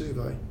Farm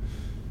Survey.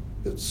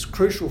 It's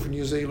crucial for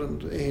New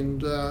Zealand,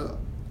 and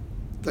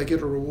they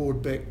get a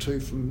reward back too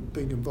from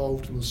being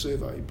involved in the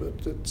survey,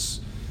 but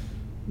it's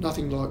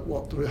nothing like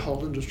what the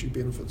whole industry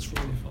benefits from.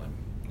 Definitely.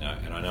 No,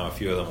 and I know a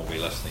few of them will be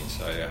listening,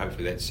 so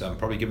hopefully that's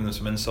probably given them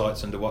some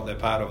insights into what they're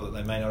part of that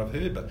they may not have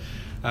heard. But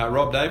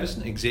Rob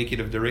Davison,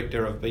 Executive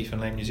Director of Beef and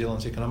Lamb New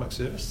Zealand's Economic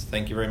Service,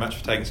 thank you very much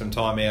for taking some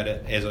time out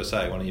at, as I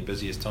say, one of your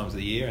busiest times of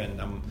the year,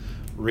 and I'm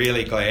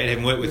really glad,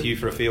 having worked with you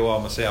for a fair while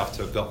myself,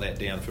 to have got that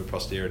down for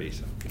posterity.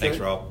 So thanks,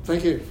 Rob.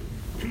 Thank you.